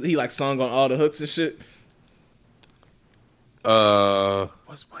Row, he like sung on all the hooks and shit.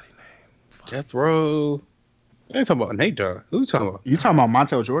 What's Buddy name? Death Row. I ain't talking about Nate Dogg. Who you talking about? You talking about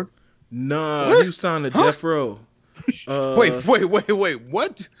Montel Jordan? Nah, he was signed to Death Row. Wait.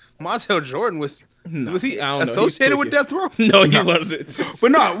 What? Montel Jordan was he associated with Death Row? No, he wasn't.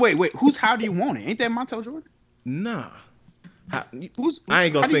 But no, wait. Who's How Do You Want It? Ain't that Montel Jordan? Nah. I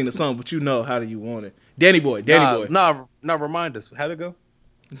ain't gonna sing the song, but you know How Do You Want It? Danny Boy. Nah, remind us. How'd it go?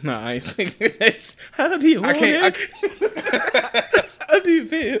 Nah, I ain't singing. How do you want it? How do you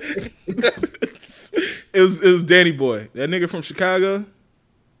feel? It was Danny Boy, that nigga from Chicago.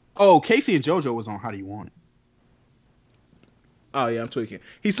 Oh, Casey and JoJo was on How Do You Want It? Oh yeah, I'm tweaking.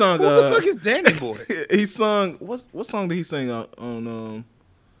 He sung. Who the fuck is Danny Boy? He sung. What song did he sing on? What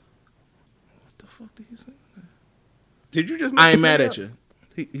the fuck did he sing? Did you just? I Ain't Mad at You.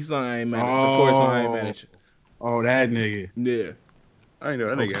 He sung I Ain't Mad at You. The chorus on I Ain't Mad at You. Oh, that nigga. Yeah. I didn't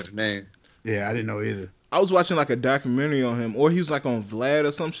know that nigga had a name. Yeah, I didn't know either. I was watching like a documentary on him, or he was like on Vlad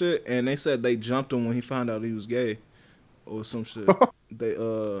or some shit, and they said they jumped him when he found out he was gay, or some shit. They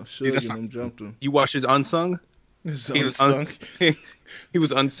Suge and them jumped him. You watched his Unsung? He was unsung. He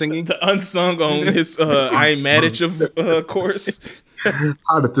was unsinging. The unsung on his I Ain't Mad at You course.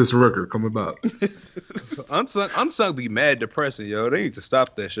 How did this record come about? Unsung be mad depressing, yo. They need to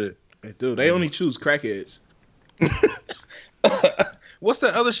stop that shit. They do. They only choose crackheads. What's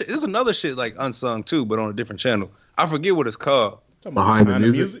that other shit? There's another shit like Unsung too, but on a different channel. I forget what it's called. Behind the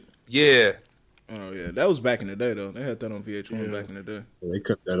music? Yeah. Oh yeah, that was back in the day though. They had that on VH1 back in the day. They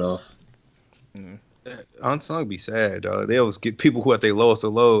cut that off. Mm-hmm. Unsung be sad, dog. They always get people who at their lowest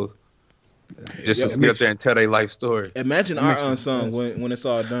of lows just to get up there and tell their life story. Imagine our unsung when it's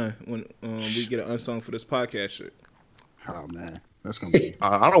all done. When we get an unsung for this podcast shit. Oh man, that's gonna be.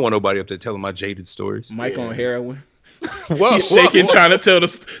 I don't want nobody up there telling my jaded stories. Mike on heroin. Whoa, He's shaking, trying to tell the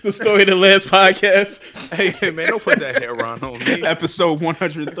story of the last podcast. Hey man, don't put that heroin on me. Episode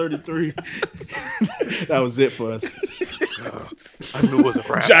 133. That was it for us. I knew it was a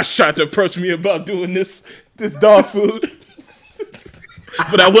wrap. Josh tried to approach me about doing this dog food,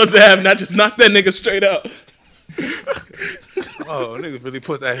 but I wasn't having. I just knocked that nigga straight out. Oh, niggas really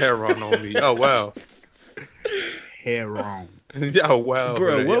put that heroin on me. Oh wow. Heroin. Oh wow,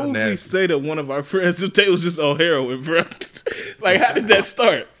 bro. What would we say to one of our friends if they was just on heroin, bro? Like, how did that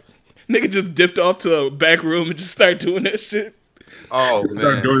start? Nigga just dipped off to a back room and just started doing that shit. Oh man,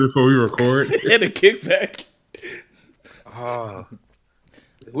 start doing it before we record. And a kickback. Oh,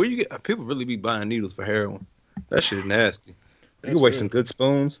 where you get? People really be buying needles for heroin. That shit nasty. You can waste some good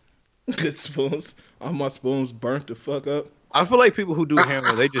spoons. Good spoons. All my spoons burnt the fuck up. I feel like people who do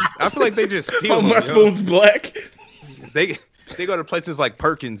heroin, I feel like they just steal all my spoons black. They go to places like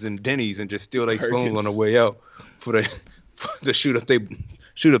Perkins and Denny's and just steal their spoons on the way out to shoot up they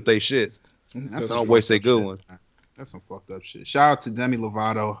shits. That's don't waste their good one. That's some fucked up shit. Shout out to Demi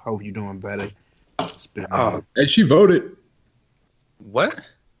Lovato. Hope you're doing better. And she voted. What?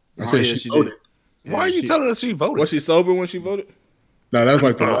 I said she voted. Why are you telling us she voted? Was she sober when she voted? No, that was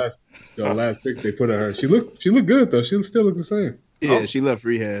like the last pic they put of her. She looked good though. She still looked the same. Yeah, she left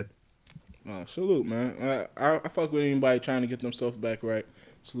rehab. Oh, salute, man. I fuck with anybody trying to get themselves back right.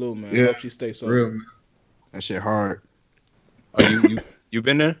 Salute, man. Yeah, I hope she stays sober. Real, man. That shit hard. You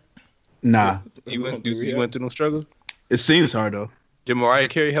been there? Nah. You went through no struggle? It seems hard though. Did Mariah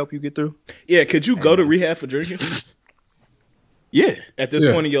Carey help you get through? Yeah, could you go to rehab for drinking? Yeah. At this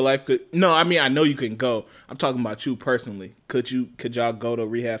point in your life, I mean, I know you can go. I'm talking about you personally. Could y'all go to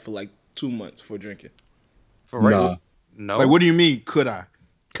rehab for like 2 months for drinking? For real? No. Like, what do you mean? Could I?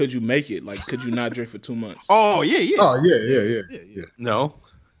 Could you make it? Like, could you not drink for 2 months? Oh yeah. Oh yeah. No.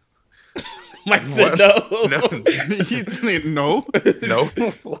 Mike said no.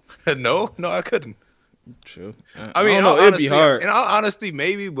 No, I couldn't. True. I mean, know, it'd be hard. In all honesty,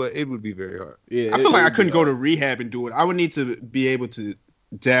 maybe, but it would be very hard. Yeah, I feel like I couldn't go to rehab and do it. I would need to be able to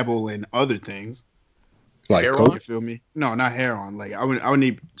dabble in other things. Like heroin? You feel me? No, not heroin. Like I would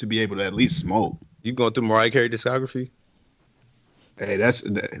need to be able to at least smoke. You going through Mariah Carey discography? Hey,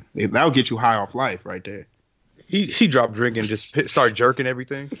 that'll get you high off life right there. He dropped drinking, just started jerking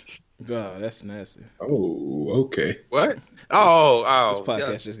everything. Oh, that's nasty. Oh, okay. What? Oh, this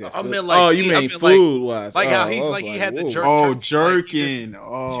podcast yes. just got. I mean, like, you mean food wise? Like how he's like he had the jerk. Oh, jerking.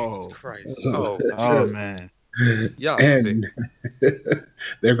 Oh, Jesus Christ. Oh man. Y'all And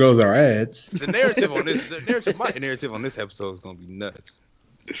there goes our ads. my narrative on this episode is gonna be nuts.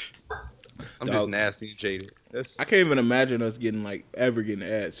 I'm just nasty and jaded. I can't even imagine us ever getting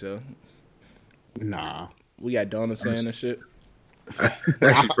ads, yo. Nah. We got Donna saying and shit.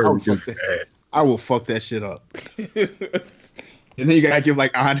 I will fuck that shit up. And then you gotta give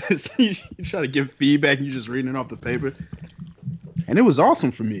honest. You try to give feedback and you're just reading it off the paper. And it was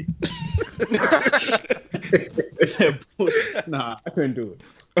awesome for me. Nah, I couldn't do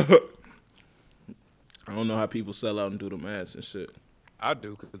it. I don't know how people sell out and do them ads and shit. I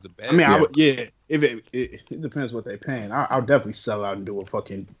do because it's a bad. I mean, I would, yeah. If it depends what they're paying. I'll definitely sell out and do a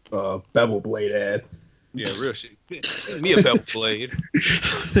fucking bevel blade ad. Yeah, real shit. Send me a bevel blade.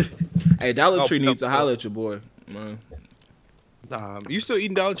 Hey, Dollar Tree needs to holler at your boy, man. Nah, you still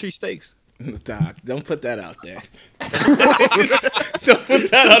eating Dollar Tree steaks? Nah, don't put that out there. Don't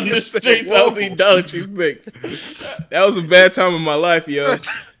put that on the streets. I was eating Dollar Tree steaks. That was a bad time in my life, yo.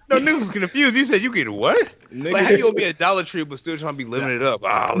 No, niggas was confused. You said you get what? Niggas, like, how you gonna be at Dollar Tree but still trying to be living it up?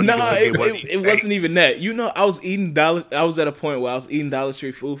 It wasn't even that. You know, I was at a point where I was eating Dollar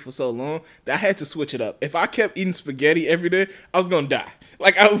Tree food for so long that I had to switch it up. If I kept eating spaghetti every day, I was gonna die.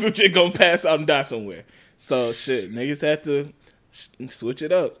 Like, I was legit gonna pass out and die somewhere. So, shit, niggas had to switch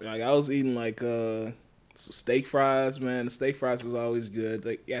it up. Like, I was eating, steak fries, man. The steak fries was always good.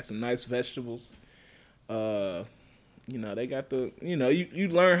 They got some nice vegetables. They got you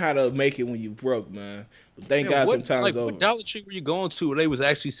learn how to make it when you broke, man. But thank God them times over. What Dollar Tree were you going to where they was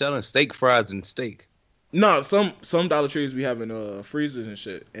actually selling steak fries and steak? No, some Dollar Trees be having freezers and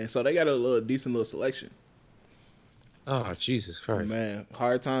shit. And so they got a decent little selection. Oh, Jesus Christ. Man,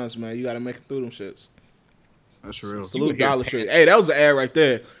 hard times, man. You got to make it through them shits. That's real. Salute Dollar Tree. Hey, that was an ad right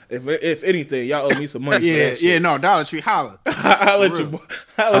there. If anything, y'all owe me some money. No, Dollar Tree, holla. I'll let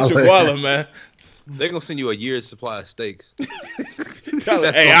you wallet, man. They're gonna send you a year's supply of steaks.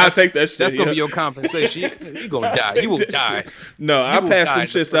 I'll take that shit. That's gonna be your compensation. You gonna die. You will die. No, I pass some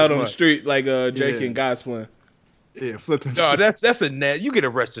shits out on the street like Jake and God's plan. Yeah, flipping. No, that's a net. You get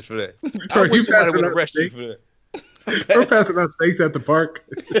arrested for that. I wish somebody would arrest you for that. We're passing out steaks at the park.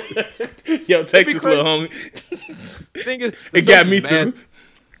 Yo, take this little homie. It got me through.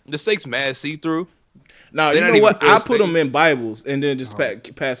 The steak's mad see through. No, you know what? I put them in Bibles and then just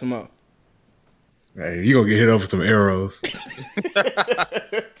pass them out. Hey, you gonna get hit over some arrows.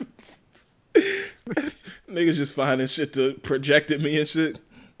 Niggas just finding shit to project at me and shit.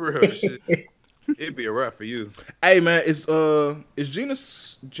 Real shit. It'd be a wrap for you. Hey man, is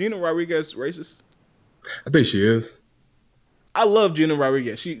Gina Rodriguez racist? I think she is. I love Gina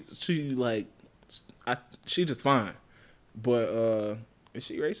Rodriguez. She's just fine. But is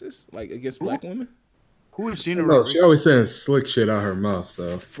she racist? Like against black women? Who is Gina No, Rodriguez? she always saying slick shit out her mouth.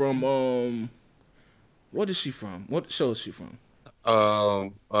 So from what is she from? What show is she from?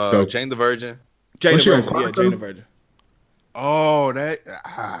 Jane the Virgin. Jane the Virgin. Oh, that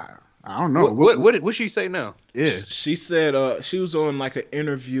I don't know. What she say now? Yeah, she said she was on like an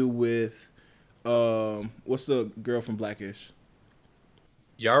interview with what's the girl from Blackish?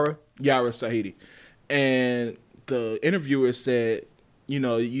 Yara Sahidi, and the interviewer said,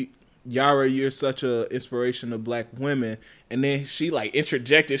 Yara, you're such a inspiration to black women, and then she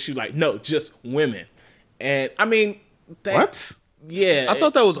interjected. She no, just women. And I mean, what? Yeah, I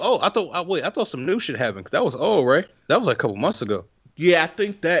thought that was old. I thought some new shit happened. That was old, right? That was like a couple months ago. Yeah, I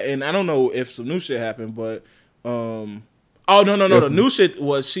think that, and I don't know if some new shit happened, but no. The new shit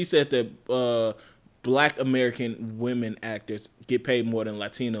was she said that black American women actors get paid more than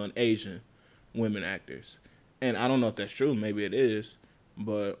Latino and Asian women actors, and I don't know if that's true. Maybe it is,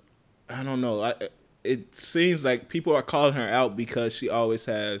 but I don't know. it seems like people are calling her out because she always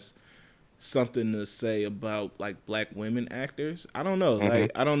has something to say about like black women actors. I don't know.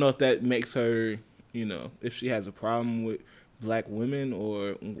 Like I don't know if that makes her, if she has a problem with black women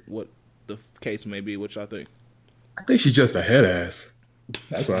or what the case may be. What y'all think? I think she's just a head ass.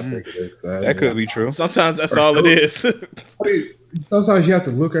 That's what I think it is. That could be true. Sometimes that's all it is. Sometimes you have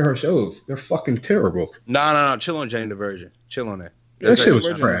to look at her shows. They're fucking terrible. No. Chill on Jane the Virgin. Chill on that. That shit was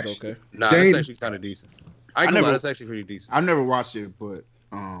Virgin trash. was okay. Nah, Jane- that's actually kind of decent. That's actually pretty decent. I've never watched it, but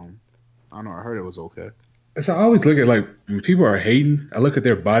I don't know. I heard it was okay. So I always look at like when people are hating, I look at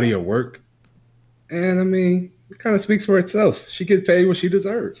their body of work, and I mean, it kind of speaks for itself. She gets paid what she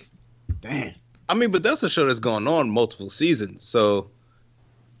deserves. Damn. I mean, but that's a show that's going on multiple seasons. So,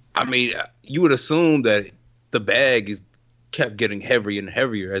 I mean, you would assume that the bag is kept getting heavier and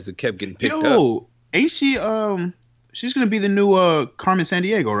heavier as it kept getting picked up. Ain't she? She's gonna be the new Carmen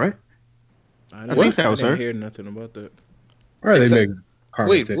Sandiego, right? I think that was I her. didn't hear nothing about that. Why are they making Carmen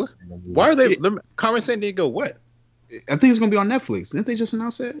Wait, Sandiego what? movie? Why are they? Carmen Sandiego, what? I think it's gonna be on Netflix. Didn't they just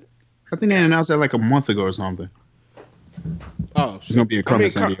announce that? I think they announced that like a month ago or something. Oh, It's gonna be a Carmen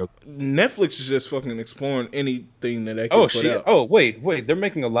Sandiego. Netflix is just fucking exploring anything that they can put out. Oh, wait. They're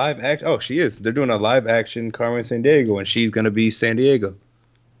making a live action. Oh, she is. They're doing a live action Carmen Sandiego, and she's gonna be San Diego.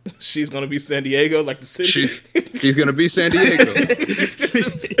 She's gonna be San Diego, like the city. She's gonna be San Diego.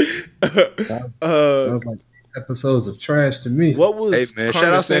 That was like episodes of trash to me. What was Hey, man, Carmen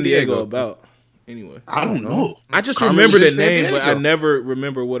shout out San Diego Diego. about? Anyway, I don't know. I just Carmen remember the San name, but I Diego. never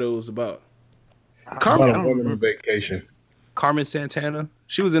remember what it was about. Carmen, About a woman on vacation. Carmen Santana.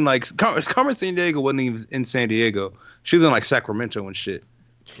 She was in like Carmen Sandiego wasn't even in San Diego. She was in like Sacramento and shit.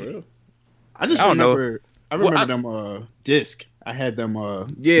 For real? I don't know. I remember them disc. I had them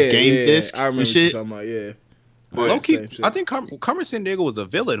game disc I remember and shit. what you're talking about. Yeah. Low Same key, shit. I think Carmen Sandiego was a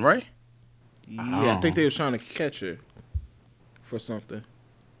villain, right? Yeah, I think they was trying to catch her for something.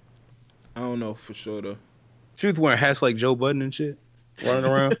 I don't know for sure though. She was wearing hats like Joe Budden and shit, running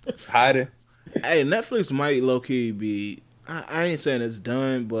around, hiding. Hey, Netflix might low key be. I ain't saying it's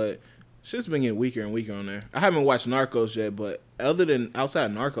done, but shit's been getting weaker and weaker on there. I haven't watched Narcos yet, but other than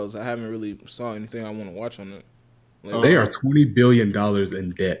outside Narcos, I haven't really saw anything I want to watch on it. Like, They are $20 billion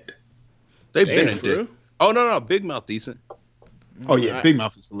in debt. They've damn, been in for debt. real? Oh no, Big Mouth decent. Oh yeah, Big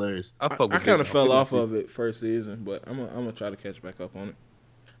Mouth is hilarious. I I kind of fell off of it first season, but I'm gonna try to catch back up on it.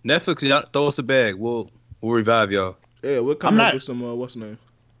 Netflix, y'all throw us a bag. We'll revive y'all. Yeah, we'll come up with some what's the name?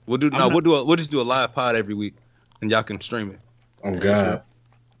 We'll just do a live pod every week, and y'all can stream it. Oh God.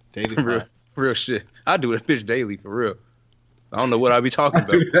 Daily Real shit. I do it bitch daily for real. I don't know what I be talking I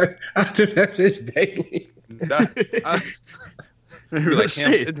do about. that shit daily.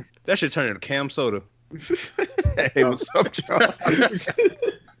 That should turn into Cam Soda. Hey, what's up, y'all?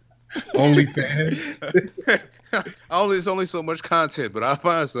 OnlyFans. It's only so much content, but I'll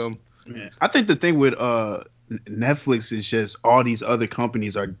find some. I think the thing with Netflix is just all these other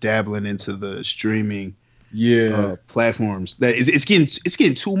companies are dabbling into the streaming platforms. That it's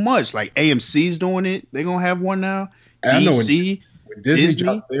getting too much. Like AMC's doing it. They're gonna have one now. I know DC, when Disney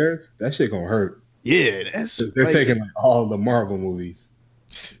drops theirs, that shit gonna hurt. Yeah, They're taking like all the Marvel movies.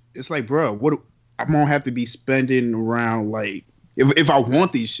 It's like, bro, what I'm gonna have to be spending around like if I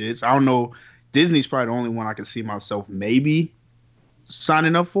want these shits. I don't know. Disney's probably the only one I can see myself maybe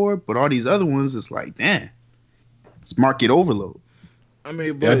signing up for, but all these other ones, it's like, damn, it's market overload. I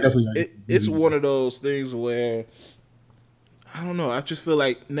mean, but it's one of those things where I don't know. I just feel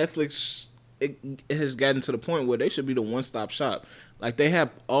like Netflix it has gotten to the point where they should be the one-stop shop. Like they have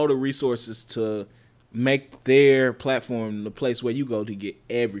all the resources to make their platform the place where you go to get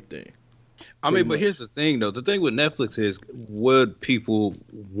everything. I mean, but here's the thing, though. The thing with Netflix is, would people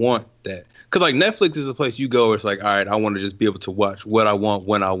want that? Because, like, Netflix is a place you go where it's like, all right, I want to just be able to watch what I want,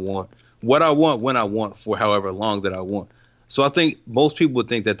 when I want, what I want, when I want, for however long that I want. So I think most people would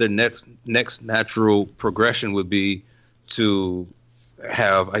think that their next natural progression would be to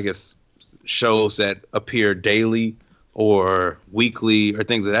have, I guess, shows that appear daily or weekly or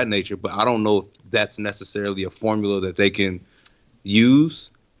things of that nature. But I don't know if that's necessarily a formula that they can use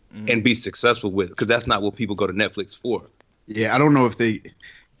and be successful with, because that's not what people go to Netflix for. Yeah, I don't know if they,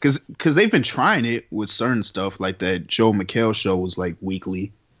 because they've been trying it with certain stuff, like that Joe McHale show was like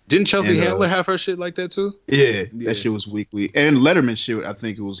weekly. Didn't Chelsea Handler have her shit like that too? Yeah, that shit was weekly. And Letterman shit, I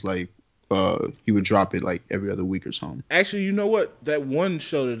think it was like he would drop it like every other week or something. Actually, you know what? That one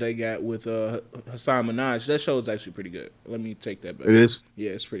show that they got with Hassan Minaj, that show is actually pretty good. Let me take that back. It is?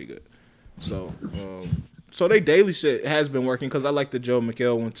 Yeah, it's pretty good. So, so they daily shit has been working because I like the Joe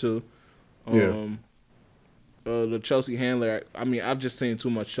McHale one too. the Chelsea Handler. I mean, I've just seen too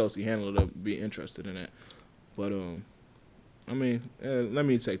much Chelsea Handler to be interested in that. But I mean, let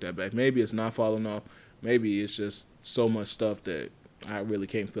me take that back. Maybe it's not falling off. Maybe it's just so much stuff that I really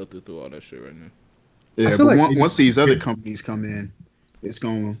can't filter through all that shit right now. Yeah, but once these other companies come in, it's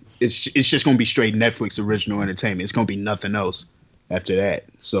just gonna be straight Netflix original entertainment. It's gonna be nothing else after that.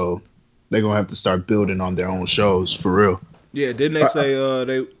 So they're gonna have to start building on their own shows for real. Yeah, didn't they say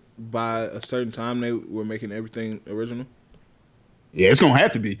they by a certain time they were making everything original? Yeah, it's gonna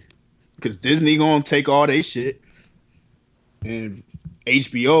have to be because Disney gonna take all their shit, and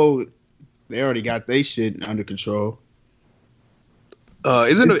HBO they already got their shit under control.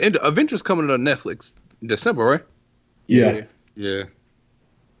 Isn't Avengers coming to Netflix in December, right? Yeah.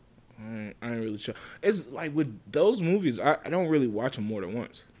 I ain't really sure. It's like with those movies, I don't really watch them more than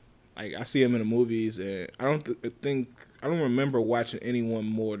once. Like I see them in the movies, and I don't I don't remember watching anyone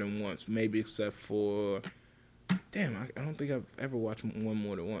more than once. Maybe except for, I don't think I've ever watched one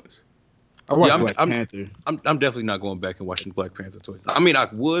more than once. I watched Black Panther. I'm definitely not going back and watching Black Panther twice. I mean, I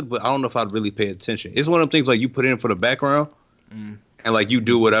would, but I don't know if I'd really pay attention. It's one of them things like you put in for the background, and like you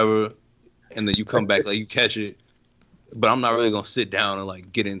do whatever, and then you come back, like you catch it. But I'm not really gonna sit down and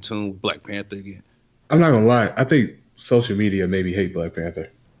like get in tune with Black Panther again. I'm not gonna lie. I think social media made me hate Black Panther.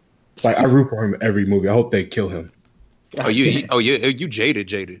 Like I root for him every movie. I hope they kill him. You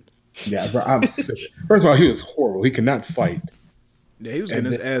jaded. Yeah, bro. I'm sick. First of all, he was horrible. He could not fight. Yeah, he was getting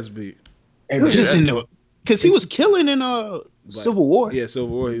his ass beat. And was just because he was killing in Civil War. Yeah, Civil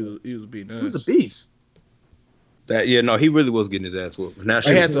War. He was beating. He was a beast. He really was getting his ass whooped.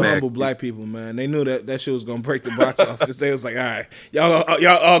 They had to humble black people, man. They knew that shit was gonna break the box office. They was like, all right, y'all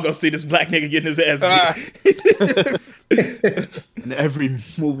all gonna see this black nigga getting his ass beat. In every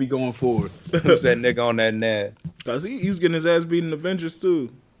movie going forward. Who's that nigga on that net? Cause he was getting his ass beat in Avengers too.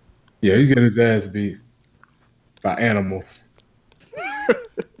 Yeah, he's getting his ass beat by animals.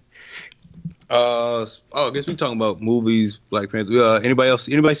 I guess we talking about movies, Black Panther. Anybody else?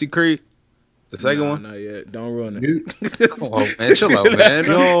 Anybody see Creed? The second one? Not yet. Don't ruin it. Come on, man. Chill out, man.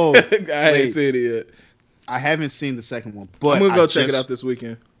 No, I ain't seen it yet. I haven't seen the second one, but I'm gonna go check it out this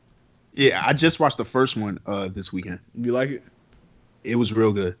weekend. Yeah, I just watched the first one this weekend. You like it? It was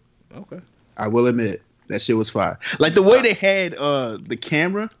real good. Okay. I will admit that shit was fire. Like the way they had the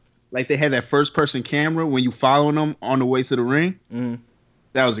camera, like they had that first person camera when you following them on the way to the ring.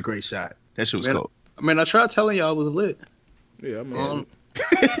 That was a great shot. That shit was cool. I mean, I tried telling y'all it was lit. Yeah, I'm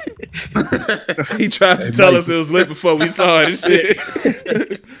he tried to tell us it was lit before we saw it and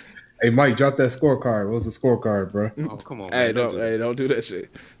shit. Hey, Mike, drop that scorecard. What was the scorecard, bro? Oh, come on. Hey, don't do that shit.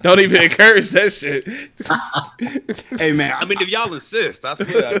 Don't even encourage that shit. Hey, man. I mean, if y'all insist, I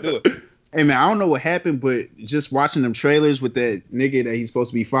swear I'll do it. Hey, man, I don't know what happened, but just watching them trailers with that nigga that he's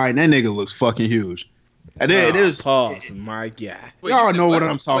supposed to be fighting, that nigga looks fucking huge. And it is. Pause, my guy. Wait, y'all know what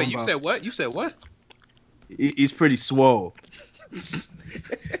I'm talking about. You said what? He's pretty swole.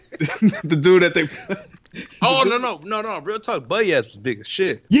 The dude that they. Oh no! Real talk. Buddy ass was big as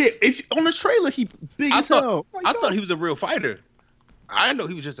shit. Yeah, if on the trailer he big as hell. I thought he was a real fighter. I didn't know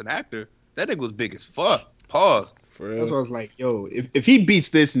he was just an actor. That nigga was big as fuck. Pause. For real? That's why I was like, yo, if he beats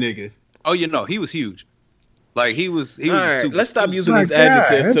this nigga. Oh, he was huge. Like he was. All right, let's stop using these God,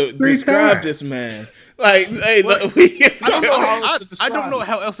 adjectives to describe this man. Like, hey, look, I don't know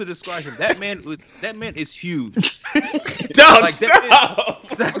how else to describe him. That man is huge. Don't like, stop.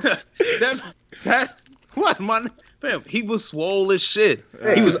 That what man? He was swole as shit.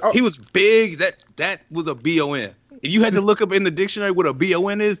 He was big. That was a BON. If you had to look up in the dictionary what a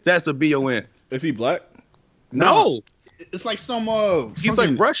BON is, that's a BON. Is he black? No. It's like some he's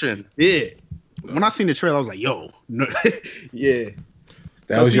like Russian. Yeah. When I seen the trailer, I was like, yo, no. Yeah.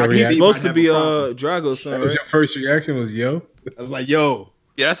 That was your He's reaction. supposed to be Drago's son, That was right? your first reaction was yo? I was like, yo.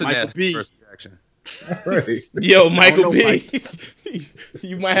 Yeah, that's a Michael nasty B. first reaction. Right. Yo, Michael know, B.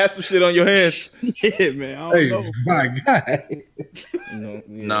 You might have some shit on your hands. Yeah, man. I don't know. Hey, my guy.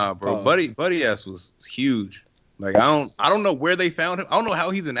 Nah, bro. Buddy ass was huge. Like I don't know where they found him. I don't know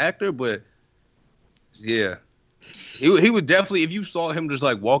how he's an actor, but yeah. He would definitely, if you saw him just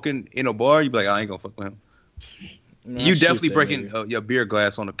like walking in a bar, you'd be like, I ain't gonna fuck with him. Man, You definitely breaking your beer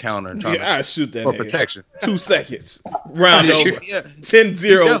glass on the counter and trying I shoot that for nigga. protection. 2 seconds. Round over. Yeah.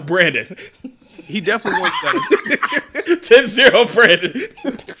 10-0 Brandon. He definitely wants that. 10-0 Brandon.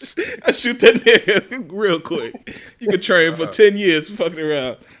 I shoot that nigga real quick. You can train for 10 years fucking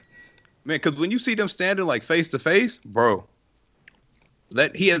around. Man, because when you see them standing like face to face, bro,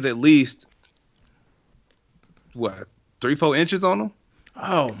 that he has at least what 3-4 inches on him.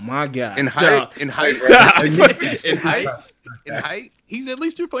 Oh my god! In height, Stop. in height, he's at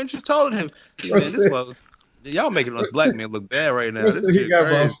least 3-4 inches taller than him. Man, Y'all making us black men look bad right now. This He shit got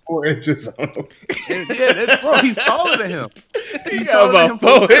crazy. about 4 inches on him. Bro, he's taller than him. He got about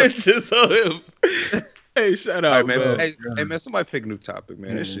 4 inches on him. Hey, shout out, man. man. Hey, man, somebody pick a new topic,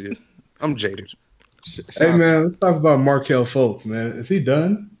 man. This shit. I'm jaded. Hey, man, let's talk about Markelle Fultz, man. Is he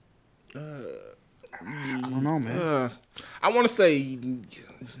done? I don't know, man. I want to say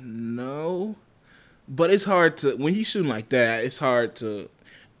no, but it's hard to when he's shooting like that. It's hard to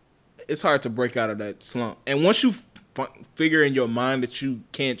break out of that slump. And once you figure in your mind that you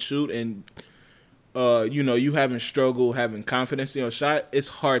can't shoot, and you haven't struggled having confidence in your shot, it's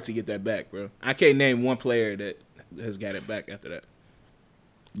hard to get that back, bro. I can't name one player that has got it back after that.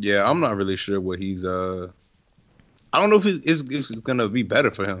 Yeah, I'm not really sure what he's. I don't know if it's gonna be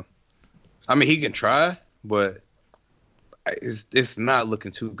better for him. I mean, he can try, but it's not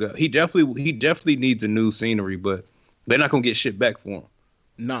looking too good. He definitely needs a new scenery, but they're not gonna get shit back for him.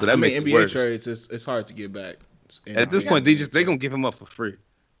 No, so that makes it NBA worse. trades, it's hard to get back. At this point, they gonna give him up for free.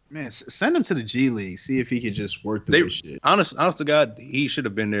 Man, send him to the G League. See if he could just work through this shit. Honest to God, he should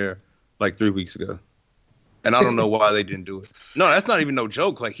have been there like 3 weeks ago. And I don't know why they didn't do it. No, that's not even no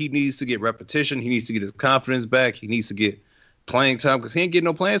joke. Like, he needs to get repetition. He needs to get his confidence back. He needs to get playing time because he ain't getting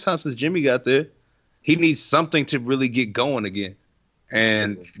no playing time since Jimmy got there. He needs something to really get going again.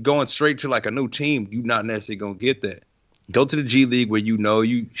 And going straight to like a new team, you're not necessarily going to get that. Go to the G League where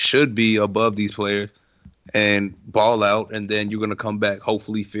you should be above these players and ball out, and then you're going to come back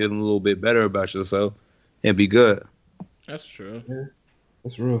hopefully feeling a little bit better about yourself and be good. That's true. Yeah,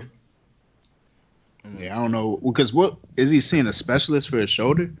 that's real. Yeah, I don't know. Because what is he seeing a specialist for his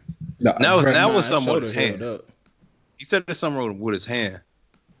shoulder? No, That was something with his shoulder held hand. up. He said there's something wrong with his hand.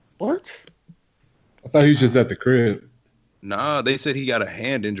 What? I thought he was just at the crib. Nah, they said he got a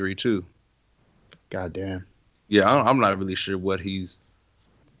hand injury too. Goddamn. Yeah, I'm not really sure what his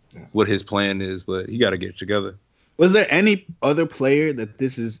plan is, but he got to get it together. Was there any other player that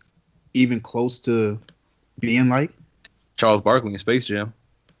this is even close to being like? Charles Barkley in Space Jam.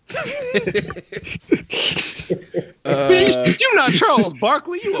 You not Charles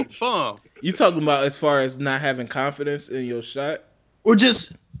Barkley, you a bum. You talking about as far as not having confidence in your shot? Or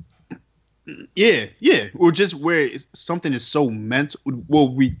just, yeah. Or just where something is so mental.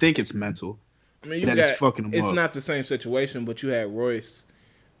 Well, we think it's mental. I mean, it's fucking him it's up. not the same situation, but you had Royce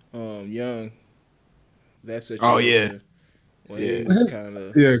Young. That situation. Oh, yeah. Well, he was kind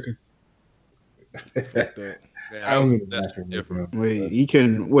of fucked up. Yeah, I don't that's even different. Wait, he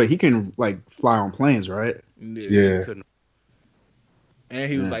can like fly on planes, right? Yeah.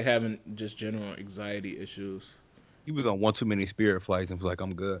 And he was like having just general anxiety issues. He was on one too many Spirit flights and was like,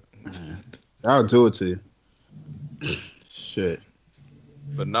 I'm good. I'll do it to you. Shit.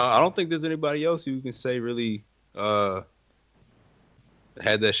 But no, I don't think there's anybody else who can say really had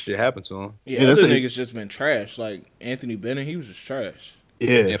that shit happen to him. Yeah, other niggas just been trash. Like Anthony Bennett, he was just trash.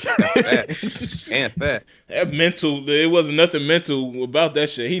 Yeah. And fat. That mental, there wasn't nothing mental about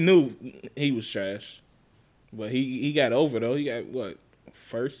that shit. He knew he was trash. But he got over though. He got what?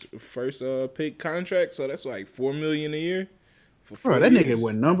 First pick contract, so that's like $4 million a year. Bro, that nigga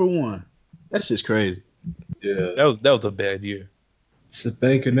went number one. That's just crazy. Yeah. That was a bad year. It's a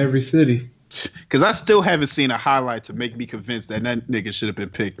bank in every city. Because I still haven't seen a highlight to make me convinced that nigga should have been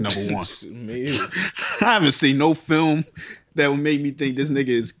picked number one. Me either. I haven't seen no film that would make me think this nigga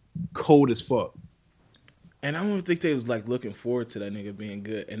is cold as fuck. And I don't think they was like looking forward to that nigga being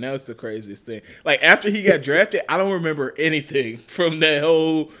good. And that was the craziest thing. Like after he got drafted, I don't remember anything from that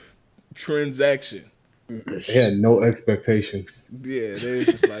whole transaction. They had no expectations. Yeah, they were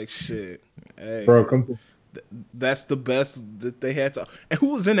just like, shit. Hey, Bro, come that's the best that they had to. And who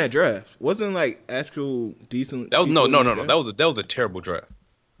was in that draft? Wasn't like actual decent. That was no. in that draft? That was a terrible draft.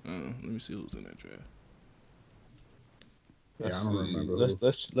 Let me see who was in that draft. Yeah, I don't remember.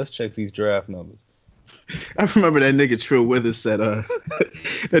 Let's check these draft numbers. I remember that nigga Trill Withers said that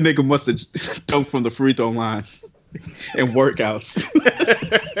nigga must have dunked from the free throw line in workouts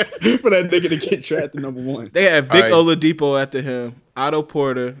for that nigga to get drafted number one. They had Vic Oladipo after him, Otto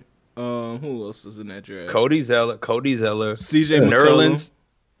Porter. Who else was in that draft? Cody Zeller, CJ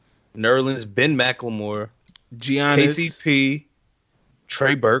Nerlens, Ben McLemore, Giannis, KCP,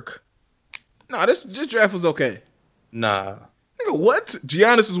 Trey Burke. No, this draft was okay. Nah. Nigga, what?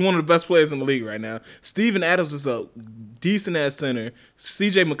 Giannis is one of the best players in the league right now. Steven Adams is a decent-ass center.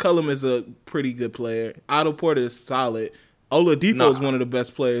 CJ McCollum is a pretty good player. Otto Porter is solid. Oladipo is one of the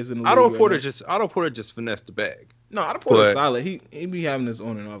best players in the league. Otto Porter just finessed the bag. No, Otto Porter is solid. He be having his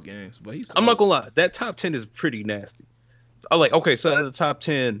on and off games, but he's solid. I'm not gonna lie. That top 10 is pretty nasty. I like. Okay, so at the top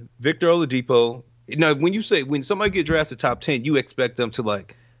 10, Victor Oladipo. Now, when somebody get drafted top 10, you expect them to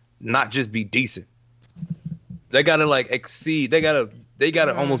like not just be decent. They gotta like exceed. They gotta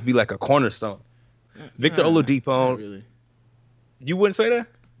almost be like a cornerstone. Victor Oladipo. Not really. You wouldn't say that?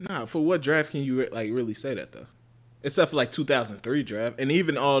 Nah, for what draft can you like really say that though? Except for like 2003 draft, and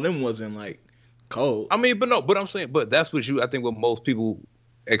even all of them wasn't like cold. I mean, but I'm saying, but that's what I think what most people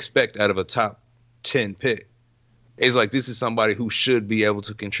expect out of a top 10 pick. It's like this is somebody who should be able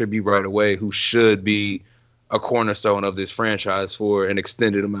to contribute right away, who should be a cornerstone of this franchise for an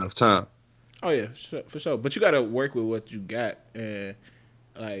extended amount of time. Oh yeah, for sure. But you got to work with what you got, and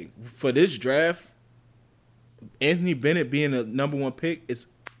like for this draft, Anthony Bennett being a number 1 pick is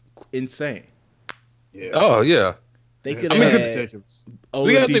insane. Yeah. Oh yeah. They could have had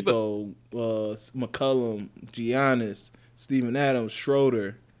Oladipo, McCollum, Giannis, Steven Adams,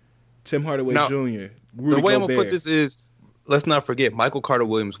 Schroeder, Tim Hardaway Jr., Rudy the way Gobert. I'm gonna put this is, let's not forget Michael Carter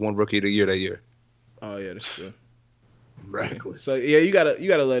Williams won Rookie of the Year that year. Oh yeah, that's true. Reckless. So yeah, you gotta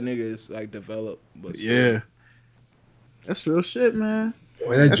let niggas like develop. But yeah, that's real shit, man.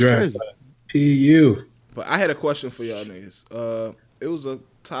 Boy, that draft, PU. But I had a question for y'all niggas. It was a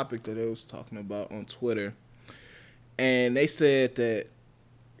topic that they was talking about on Twitter, and they said that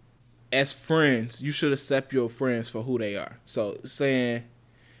as friends, you should accept your friends for who they are. So saying,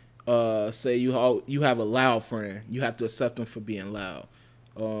 say you have a loud friend, you have to accept them for being loud.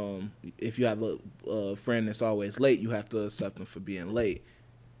 If you have a friend that's always late, you have to accept them for being late,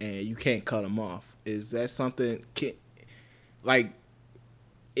 and you can't cut them off. Is that something?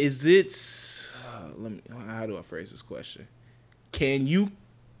 Is it? How do I phrase this question?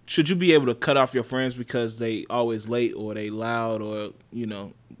 Should you be able to cut off your friends because they always late or they loud or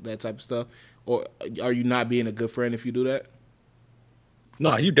that type of stuff, or are you not being a good friend if you do that?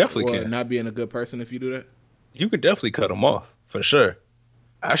 No, you definitely or can. Not being a good person if you do that. You could definitely cut them off for sure.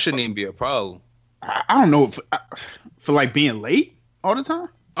 I shouldn't even be a problem. I don't know for like being late all the time.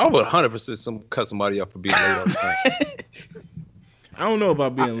 I would 100% cut somebody off for being late all the time. I don't know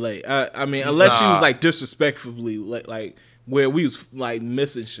about being late. I mean, unless you was like disrespectfully like where we was like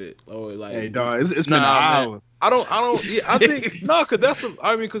missing shit or like. Hey dog, it's been an hour. I don't. Yeah, I think no, because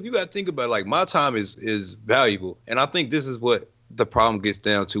because you got to think about it, like my time is valuable, and I think this is what the problem gets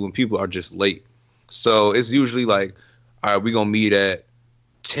down to when people are just late. So it's usually like, all right, we gonna meet at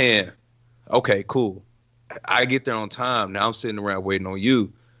 10. Okay, cool. I get there on time. Now I'm sitting around waiting on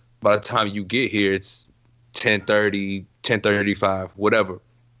you. By the time you get here, it's 10:30, 10:35, whatever.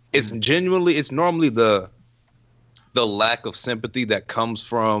 It's normally the lack of sympathy that comes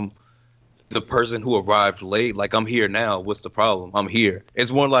from the person who arrived late. Like, I'm here now. What's the problem? I'm here.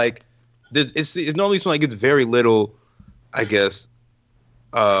 It's more like it's normally something like it's very little, I guess.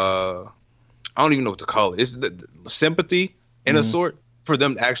 I don't even know what to call it. It's the sympathy in a sort for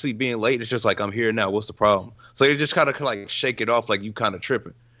them actually being late. It's just like, I'm here now. What's the problem? So they just kind of like shake it off like you kind of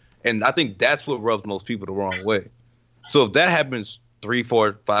tripping. And I think that's what rubs most people the wrong way. So if that happens 3,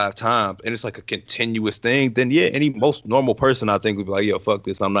 4, 5 times and it's like a continuous thing, then yeah, most normal person I think would be like, yo, fuck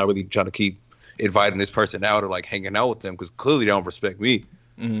this. I'm not really trying to keep inviting this person out or like hanging out with them because clearly they don't respect me.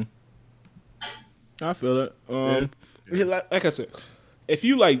 Mm-hmm. I feel it. Like I said, if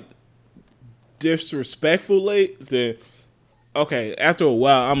you like disrespectful late, then okay. After a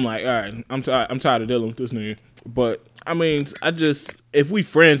while, I'm like, all right, I'm tired of dealing with this nigga. But I mean, if we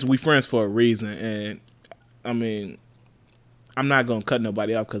friends for a reason, and I mean, I'm not gonna cut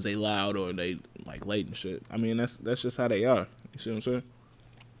nobody off because they loud or they like late and shit. I mean, that's just how they are. You see what I'm saying?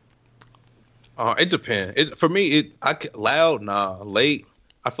 It depends. For me, loud, nah. Late,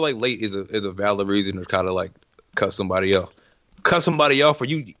 I feel like late is a valid reason to kind of like cut somebody off. Cut somebody off, or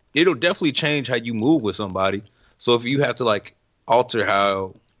it'll definitely change how you move with somebody. So if you have to like alter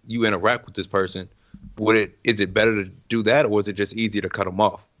how you interact with this person, is it better to do that, or is it just easier to cut them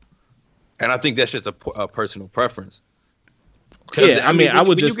off? And I think that's just a personal preference. Yeah, I mean, I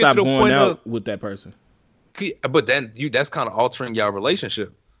would just stop going out with that person. But then that's kind of altering your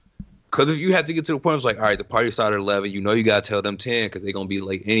relationship. Because if you have to get to the point, it's like, all right, the party started at 11. You know you got to tell them 10 because they're going to be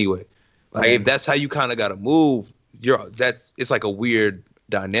late anyway. Like, if that's how you kind of got to move, it's like a weird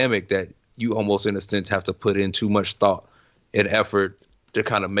dynamic that you almost, in a sense, have to put in too much thought and effort to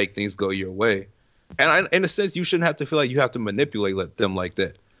kind of make things go your way. And in a sense, you shouldn't have to feel like you have to manipulate them like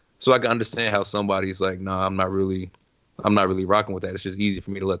that. So I can understand how somebody's like, nah, I'm not really rocking with that. It's just easy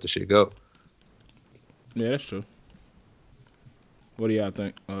for me to let the shit go. Yeah, that's true. What do y'all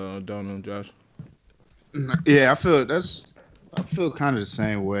think, Donald and Josh? Yeah, I feel kind of the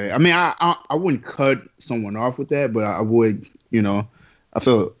same way. I mean, I wouldn't cut someone off with that, but I would, I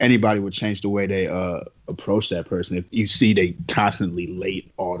feel anybody would change the way they approach that person if you see they constantly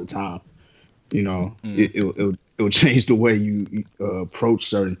late all the time. It'll change the way you approach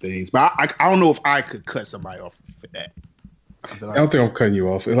certain things. But I don't know if I could cut somebody off I don't think I'm cutting you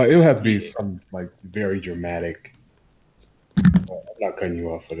off. Like it'll have to be some like very dramatic. I'm not cutting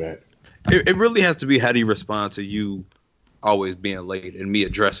you off for that. It really has to be how do you respond to you always being late and me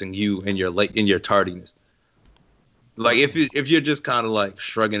addressing you and your tardiness. Like if you're just kind of like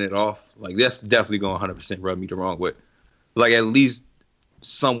shrugging it off, like that's definitely going 100% rub me the wrong way. Like at least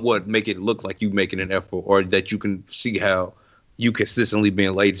somewhat make it look like you making an effort, or that you can see how you consistently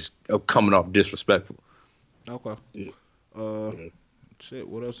being late is coming off disrespectful. Okay. Yeah. Shit.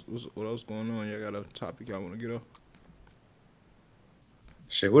 What else going on? Y'all got a topic y'all want to get off?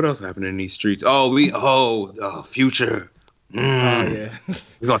 Shit. What else happened in these streets? Future. Oh yeah.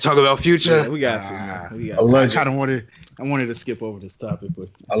 We're gonna talk about Future. Yeah, we got to. Man. We got a to. legend. I wanted to skip over this topic, but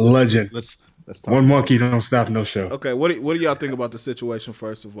a legend. Let's talk. One monkey don't stop no show. Okay. What do y'all think about the situation?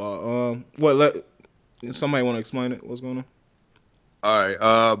 First of all, somebody want to explain it? What's going on? All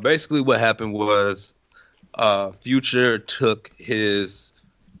right. Basically, what happened was, Future took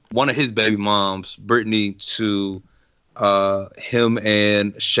one of his baby moms, Brittany, to him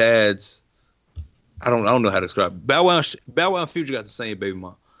and Shad's. I don't know how to describe it. Bow Wow and Future got the same baby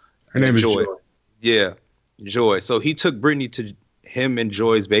mom. Her name is Joy. Yeah, Joy. So he took Brittany to him and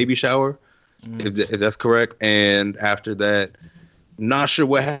Joy's baby shower, if that's correct. And after that, not sure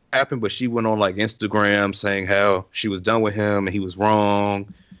what happened, but she went on like Instagram saying how she was done with him and he was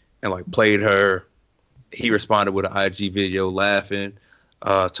wrong, and like played her. He responded with an IG video laughing,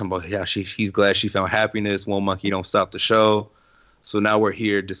 talking about how he's glad she found happiness. One monkey don't stop the show. So now we're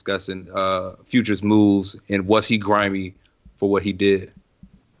here discussing Future's moves and was he grimy for what he did.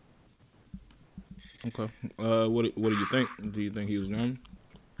 Okay. What do you think? Do you think he was grimy?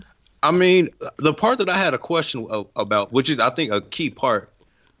 I mean, the part that I had a question about, which is I think a key part,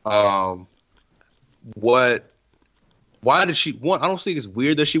 why did she want? I don't think it's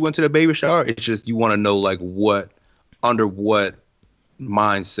weird that she went to the baby shower. It's just you want to know like under what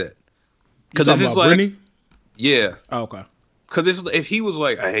mindset. Because if it's like, Brittany? Yeah. Oh, okay. Because if he was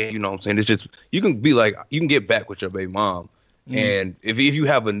like, hey, you know what I'm saying? It's just, you can be like, you can get back with your baby mom. And if you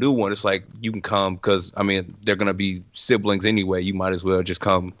have a new one, it's like, you can come because, I mean, they're going to be siblings anyway. You might as well just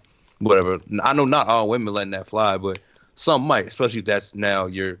come, whatever. I know not all women letting that fly, but some might, especially if that's now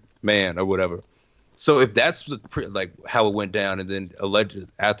your man or whatever. So if that's like how it went down and then alleged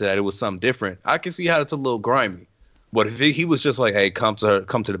after that it was something different, I can see how it's a little grimy. But if he was just like, hey, come to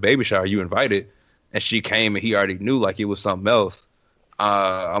the baby shower, you invited, and she came and he already knew like it was something else,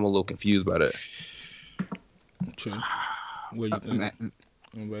 I'm a little confused by that. True. What do you think?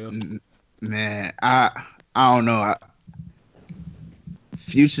 Man, I don't know.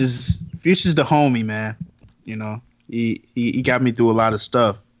 Future's the homie, man. You know, he got me through a lot of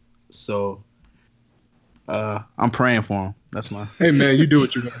stuff. So I'm praying for him. That's my. Hey man, you do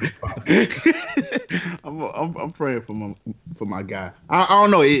what you gotta do. I'm praying for my guy. I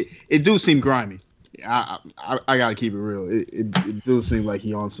don't know. It do seem grimy. I gotta keep it real. It do seem like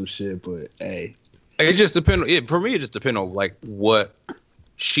he on some shit, but hey. It just depends. For me, it just depends on like what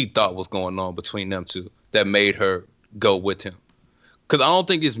she thought was going on between them two that made her go with him. Because I don't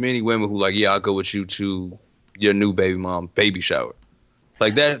think there's many women who like, yeah, I'll go with you to your new baby mom baby shower.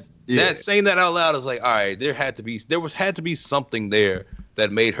 Like that. Yeah. That saying that out loud is like, all right, there had to be something there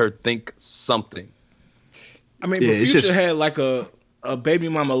that made her think something. I mean, but Future had like a baby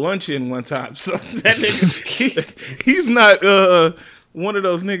mama luncheon one time, so that nigga, he's not one of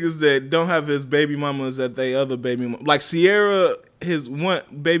those niggas that don't have his baby mamas at they other baby mama. Like Sierra, his one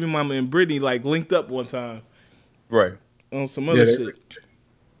baby mama and Brittany like linked up one time, right? On some other shit.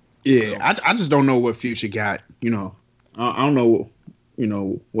 Yeah, I just don't know what Future got. You know, I don't know. You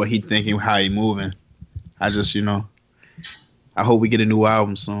know what he thinking, how he moving. I just, I hope we get a new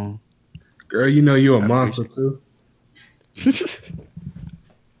album soon. Girl, you know you a monster too.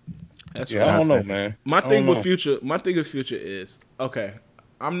 That's I don't know, man. My thing with Future is, okay,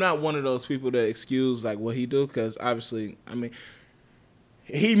 I'm not one of those people that excuse like what he do, because obviously, I mean,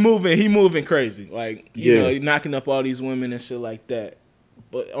 he moving crazy, like you know, he knocking up all these women and shit like that.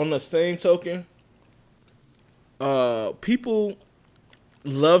 But on the same token, people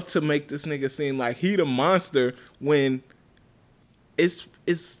love to make this nigga seem like he the monster when it's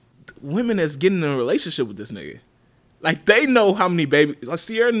women that's getting in a relationship with this nigga. Like, they know how many babies. Like,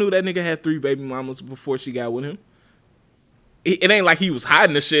 Sierra knew that nigga had 3 baby mamas before she got with him. It ain't like he was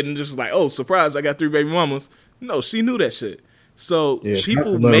hiding the shit and just like, oh, surprise, I got 3 baby mamas. No, she knew that shit. So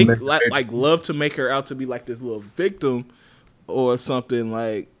people love to make her out to be like this little victim or something.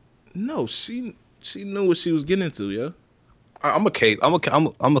 Like, no, she knew what she was getting into, yeah. I'm a cape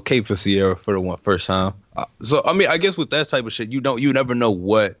for Sierra for the first time. So I mean, I guess with that type of shit, you never know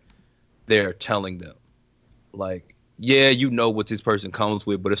what they're telling them. like, yeah, you know what this person comes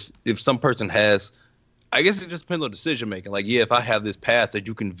with, but if some person has, I guess it just depends on decision making. Like, yeah, if I have this past that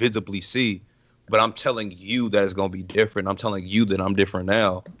you can visibly see, but I'm telling you that it's gonna be different. I'm telling you that I'm different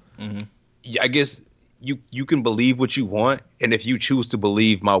now. Mm-hmm. I guess you can believe what you want, and if you choose to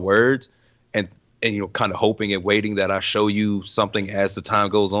believe my words, and kind of hoping and waiting that I show you something as the time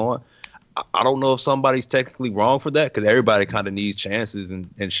goes on. I don't know if somebody's technically wrong for that, because everybody kind of needs chances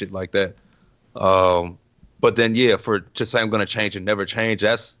and shit like that. But then, yeah, to say I'm going to change and never change,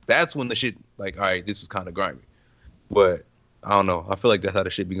 that's when the shit, like, all right, this was kind of grimy. But I don't know. I feel like that's how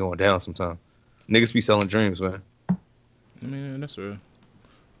the shit be going down sometimes. Niggas be selling dreams, man. I mean, that's real.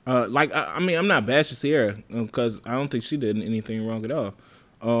 I'm not bashing Sierra, because I don't think she did anything wrong at all.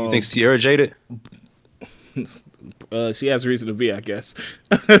 You think Sierra jaded? She has reason to be, I guess.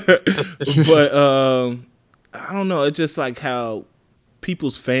 But I don't know. It's just like how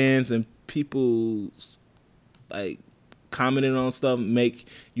people's fans and people's like commenting on stuff make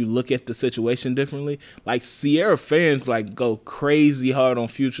you look at the situation differently. Like Sierra fans like go crazy hard on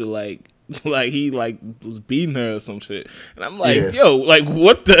Future, like he like was beating her or some shit, and I'm like, yo, like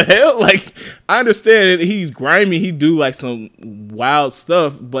what the hell? Like I understand he's grimy, he do like some wild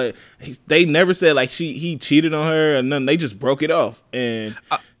stuff, but they never said like he cheated on her or nothing. They just broke it off, and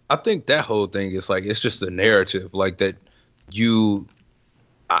I think that whole thing is like, it's just a narrative like that.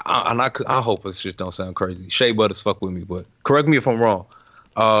 I hope this shit don't sound crazy. Shea Butters fuck with me, but correct me if I'm wrong.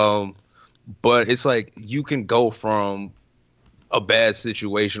 But it's like you can go from a bad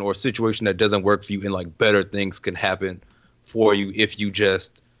situation or a situation that doesn't work for you, and like better things can happen for you if you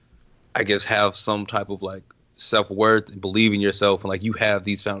just, I guess, have some type of like self-worth and believe in yourself, and like you have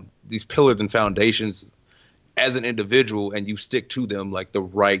these pillars and foundations as an individual, and you stick to them. Like the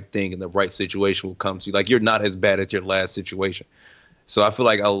right thing and the right situation will come to you. Like you're not as bad as your last situation. So I feel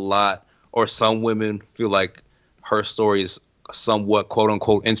like some women feel like her story is somewhat quote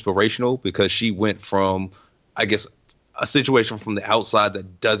unquote inspirational, because she went from, I guess, a situation from the outside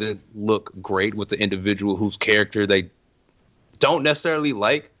that doesn't look great with the individual whose character they don't necessarily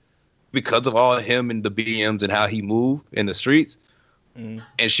like because of all of him and the BMs and how he moved in the streets. And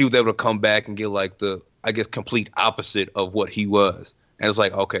she was able to come back and get like the, I guess, complete opposite of what he was. And it's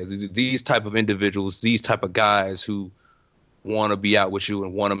like, okay, these type of individuals, these type of guys who want to be out with you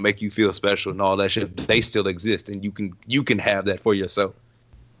and want to make you feel special and all that shit, they still exist, and you can have that for yourself.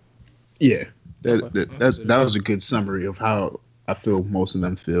 Yeah, that was a good summary of how I feel most of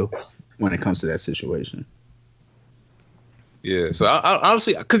them feel when it comes to that situation. Yeah, so I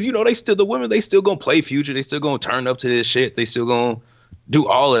honestly, because the women, they still gonna play Future, they still gonna turn up to this shit, they still gonna do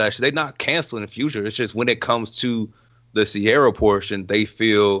all of that shit. They not canceling the Future. It's just when it comes to the Sierra portion, they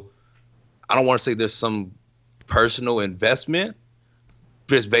feel, I don't want to say there's some personal investment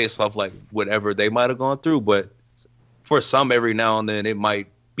just based off like whatever they might have gone through, but for some, every now and then it might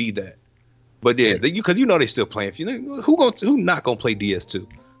be that. But yeah, because they still playing. Who not gonna play DS2?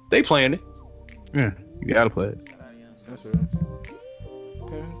 They playing it. Yeah, you gotta play it. That's right.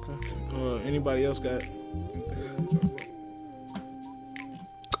 Okay. Anybody else got?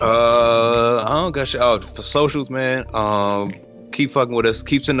 I don't got shit. Oh, for socials, man. Keep fucking with us.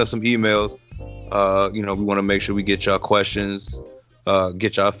 Keep sending us some emails. We want to make sure we get y'all questions,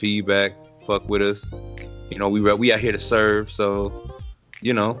 get y'all feedback. Fuck with us. We out here to serve. So,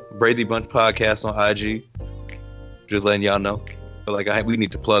 Brazy Bunch Podcast on IG. Just letting y'all know. But like, we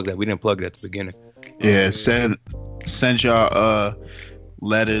need to plug that. We didn't plug it at the beginning. Yeah, send y'all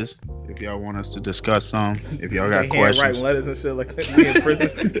letters if y'all want us to discuss some. If y'all got questions, writing letters and shit like that. We in prison.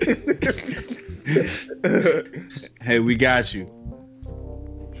 Hey, we got you.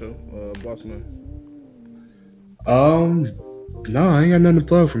 Sure, boss man. No, I ain't got nothing to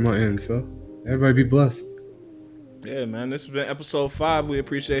plug from my end, so everybody be blessed. Yeah, man, this has been episode 5. We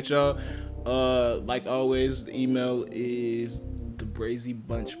appreciate y'all. Like always, the email is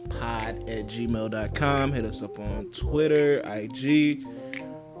thebrazybunchpod@gmail.com. Hit us up on Twitter, IG.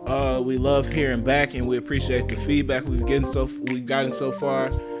 We love hearing back, and we appreciate the feedback we've gotten so far.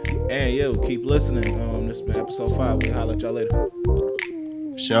 And keep listening. This has been episode 5. We'll holler at y'all later.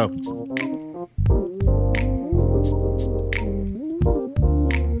 Sure.